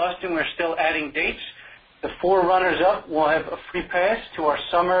Francisco, Boston. We're still adding dates. The 4 runners-up will have a free pass to our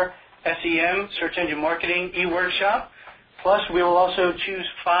summer SEM, Search Engine Marketing, e-workshop. Plus, we will also choose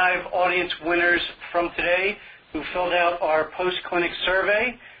 5 audience winners from today who filled out our post-clinic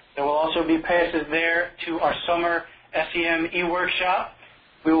survey. There will also be passes there to our summer SEM e-workshop.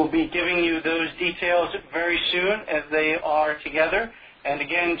 We will be giving you those details very soon as they are together. And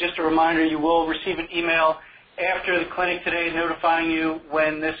again, just a reminder, you will receive an email after the clinic today notifying you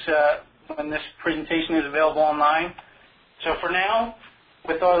when this presentation is available online. So for now,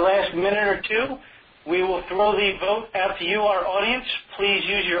 with our last minute or two, we will throw the vote out to you, our audience. Please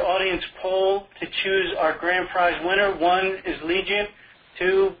use your audience poll to choose our grand prize winner. 1 is Legion,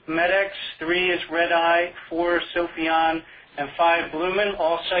 2 Medex, 3 is Red Eye, 4 Sophion, and 5 Bloomin,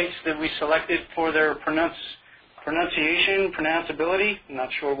 all sites that we selected for their pronounceability. I'm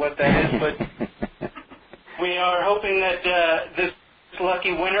not sure what that is, but we are hoping that this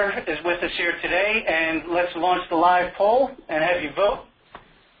lucky winner is with us here today, and let's launch the live poll and have you vote.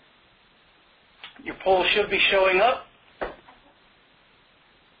 Your poll should be showing up.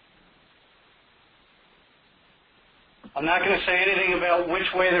 I'm not going to say anything about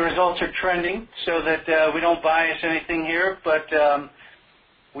which way the results are trending so that we don't bias anything here, but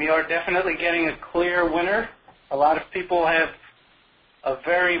we are definitely getting a clear winner. A lot of people have a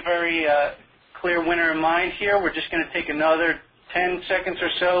very, very clear winner in mind here. We're just going to take another 10 seconds or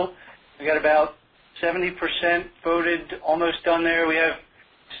so. We got about 70% voted, almost done there. We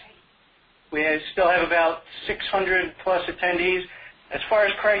still have about 600 plus attendees. As far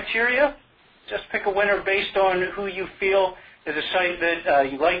as criteria, just pick a winner based on who you feel is a site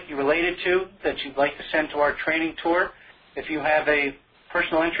that you like, you related to, that you'd like to send to our training tour. If you have a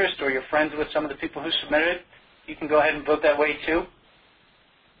personal interest or you're friends with some of the people who submitted it, you can go ahead and vote that way too.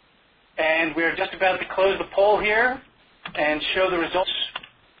 And we're just about to close the poll here and show the results.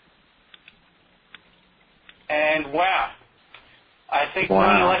 And wow, I think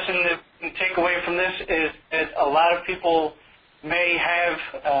one lesson that we can take away from this is that a lot of people may have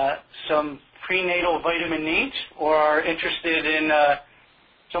some prenatal vitamin needs or are interested in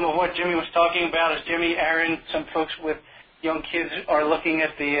some of what Jimmy was talking about. As Jimmy, Aaron, some folks with young kids are looking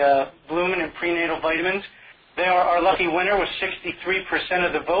at the Bloomin and prenatal vitamins. They are our lucky winner with 63%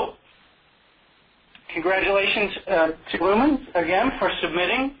 of the vote. Congratulations to Bloomin again for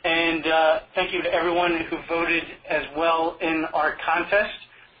submitting, and thank you to everyone who voted as well in our contest.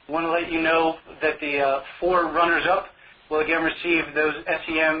 I want to let you know that the 4 runners-up will again receive those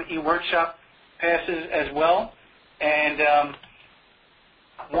SEM e-workshop passes as well. And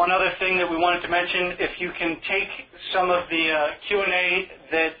one other thing that we wanted to mention, if you can take some of the Q&A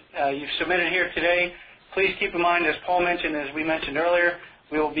that you've submitted here today, please keep in mind, as Paul mentioned, as we mentioned earlier,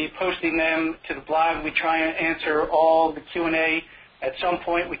 we will be posting them to the blog. We try and answer all the Q&A at some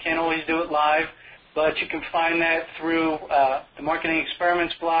point. We can't always do it live, but you can find that through the Marketing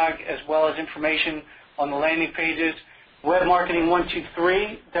Experiments blog as well as information on the landing pages.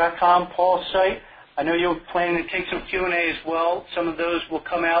 Webmarketing123.com, Paul's site. I know you're planning to take some Q&A as well. Some of those will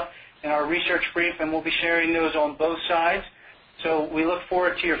come out in our research brief, and we'll be sharing those on both sides. So we look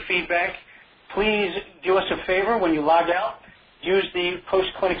forward to your feedback. Please do us a favor when you log out. Use the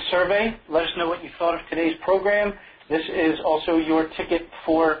post-clinic survey. Let us know what you thought of today's program. This is also your ticket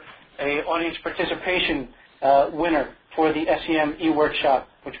for an audience participation winner for the SEM e-workshop,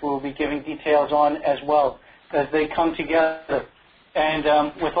 which we'll be giving details on as well as they come together.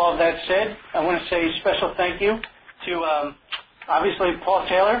 And with all of that said, I want to say a special thank you to, obviously, Paul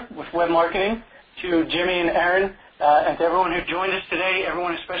Taylor with Web Marketing, to Jimmy and Aaron, and to everyone who joined us today,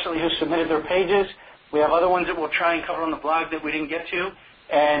 everyone especially who submitted their pages. We have other ones that we'll try and cover on the blog that we didn't get to,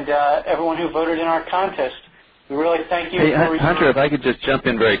 and everyone who voted in our contest. We really thank you. Hey, Hunter, if I could just jump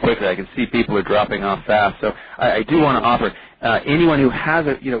in very quickly. I can see people are dropping off fast. So I do want to offer anyone who has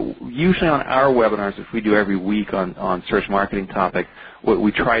usually on our webinars, which we do every week on search marketing topics,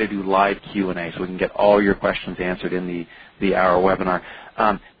 we try to do live Q&A so we can get all your questions answered in the hour webinar.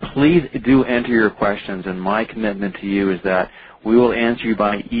 Please do enter your questions, and my commitment to you is that we will answer you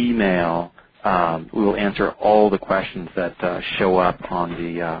by email. We will answer all the questions that show up on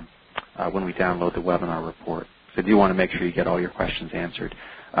the when we download the webinar report. So I do want to make sure you get all your questions answered.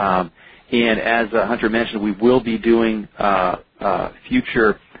 And as Hunter mentioned, we will be doing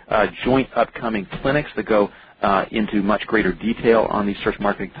future joint upcoming clinics that go into much greater detail on these search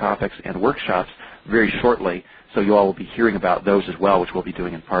marketing topics and workshops very shortly. So you all will be hearing about those as well, which we'll be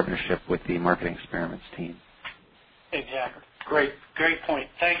doing in partnership with the Marketing Experiments team. Exactly. Great point.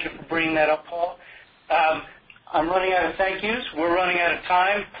 Thank you for bringing that up, Paul. I'm running out of thank yous. We're running out of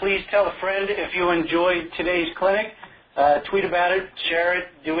time. Please tell a friend if you enjoyed today's clinic. tweet about it, share it,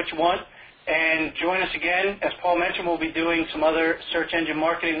 do what you want. And join us again. As Paul mentioned, we'll be doing some other search engine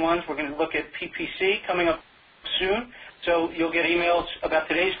marketing ones. We're going to look at PPC coming up soon. So you'll get emails about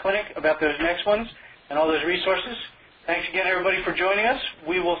today's clinic, about those next ones, and all those resources. Thanks again, everybody, for joining us.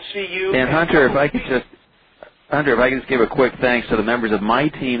 We will see you. And Hunter, if I could just give a quick thanks to the members of my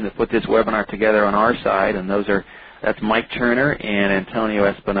team that put this webinar together on our side, and that's Mike Turner and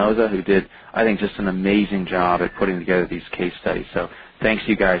Antonio Espinoza, who did, I think, just an amazing job at putting together these case studies. So thanks,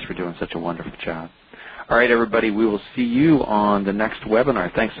 you guys, for doing such a wonderful job. All right, everybody, we will see you on the next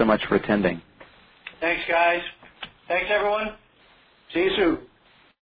webinar. Thanks so much for attending. Thanks, guys. Thanks, everyone. See you soon.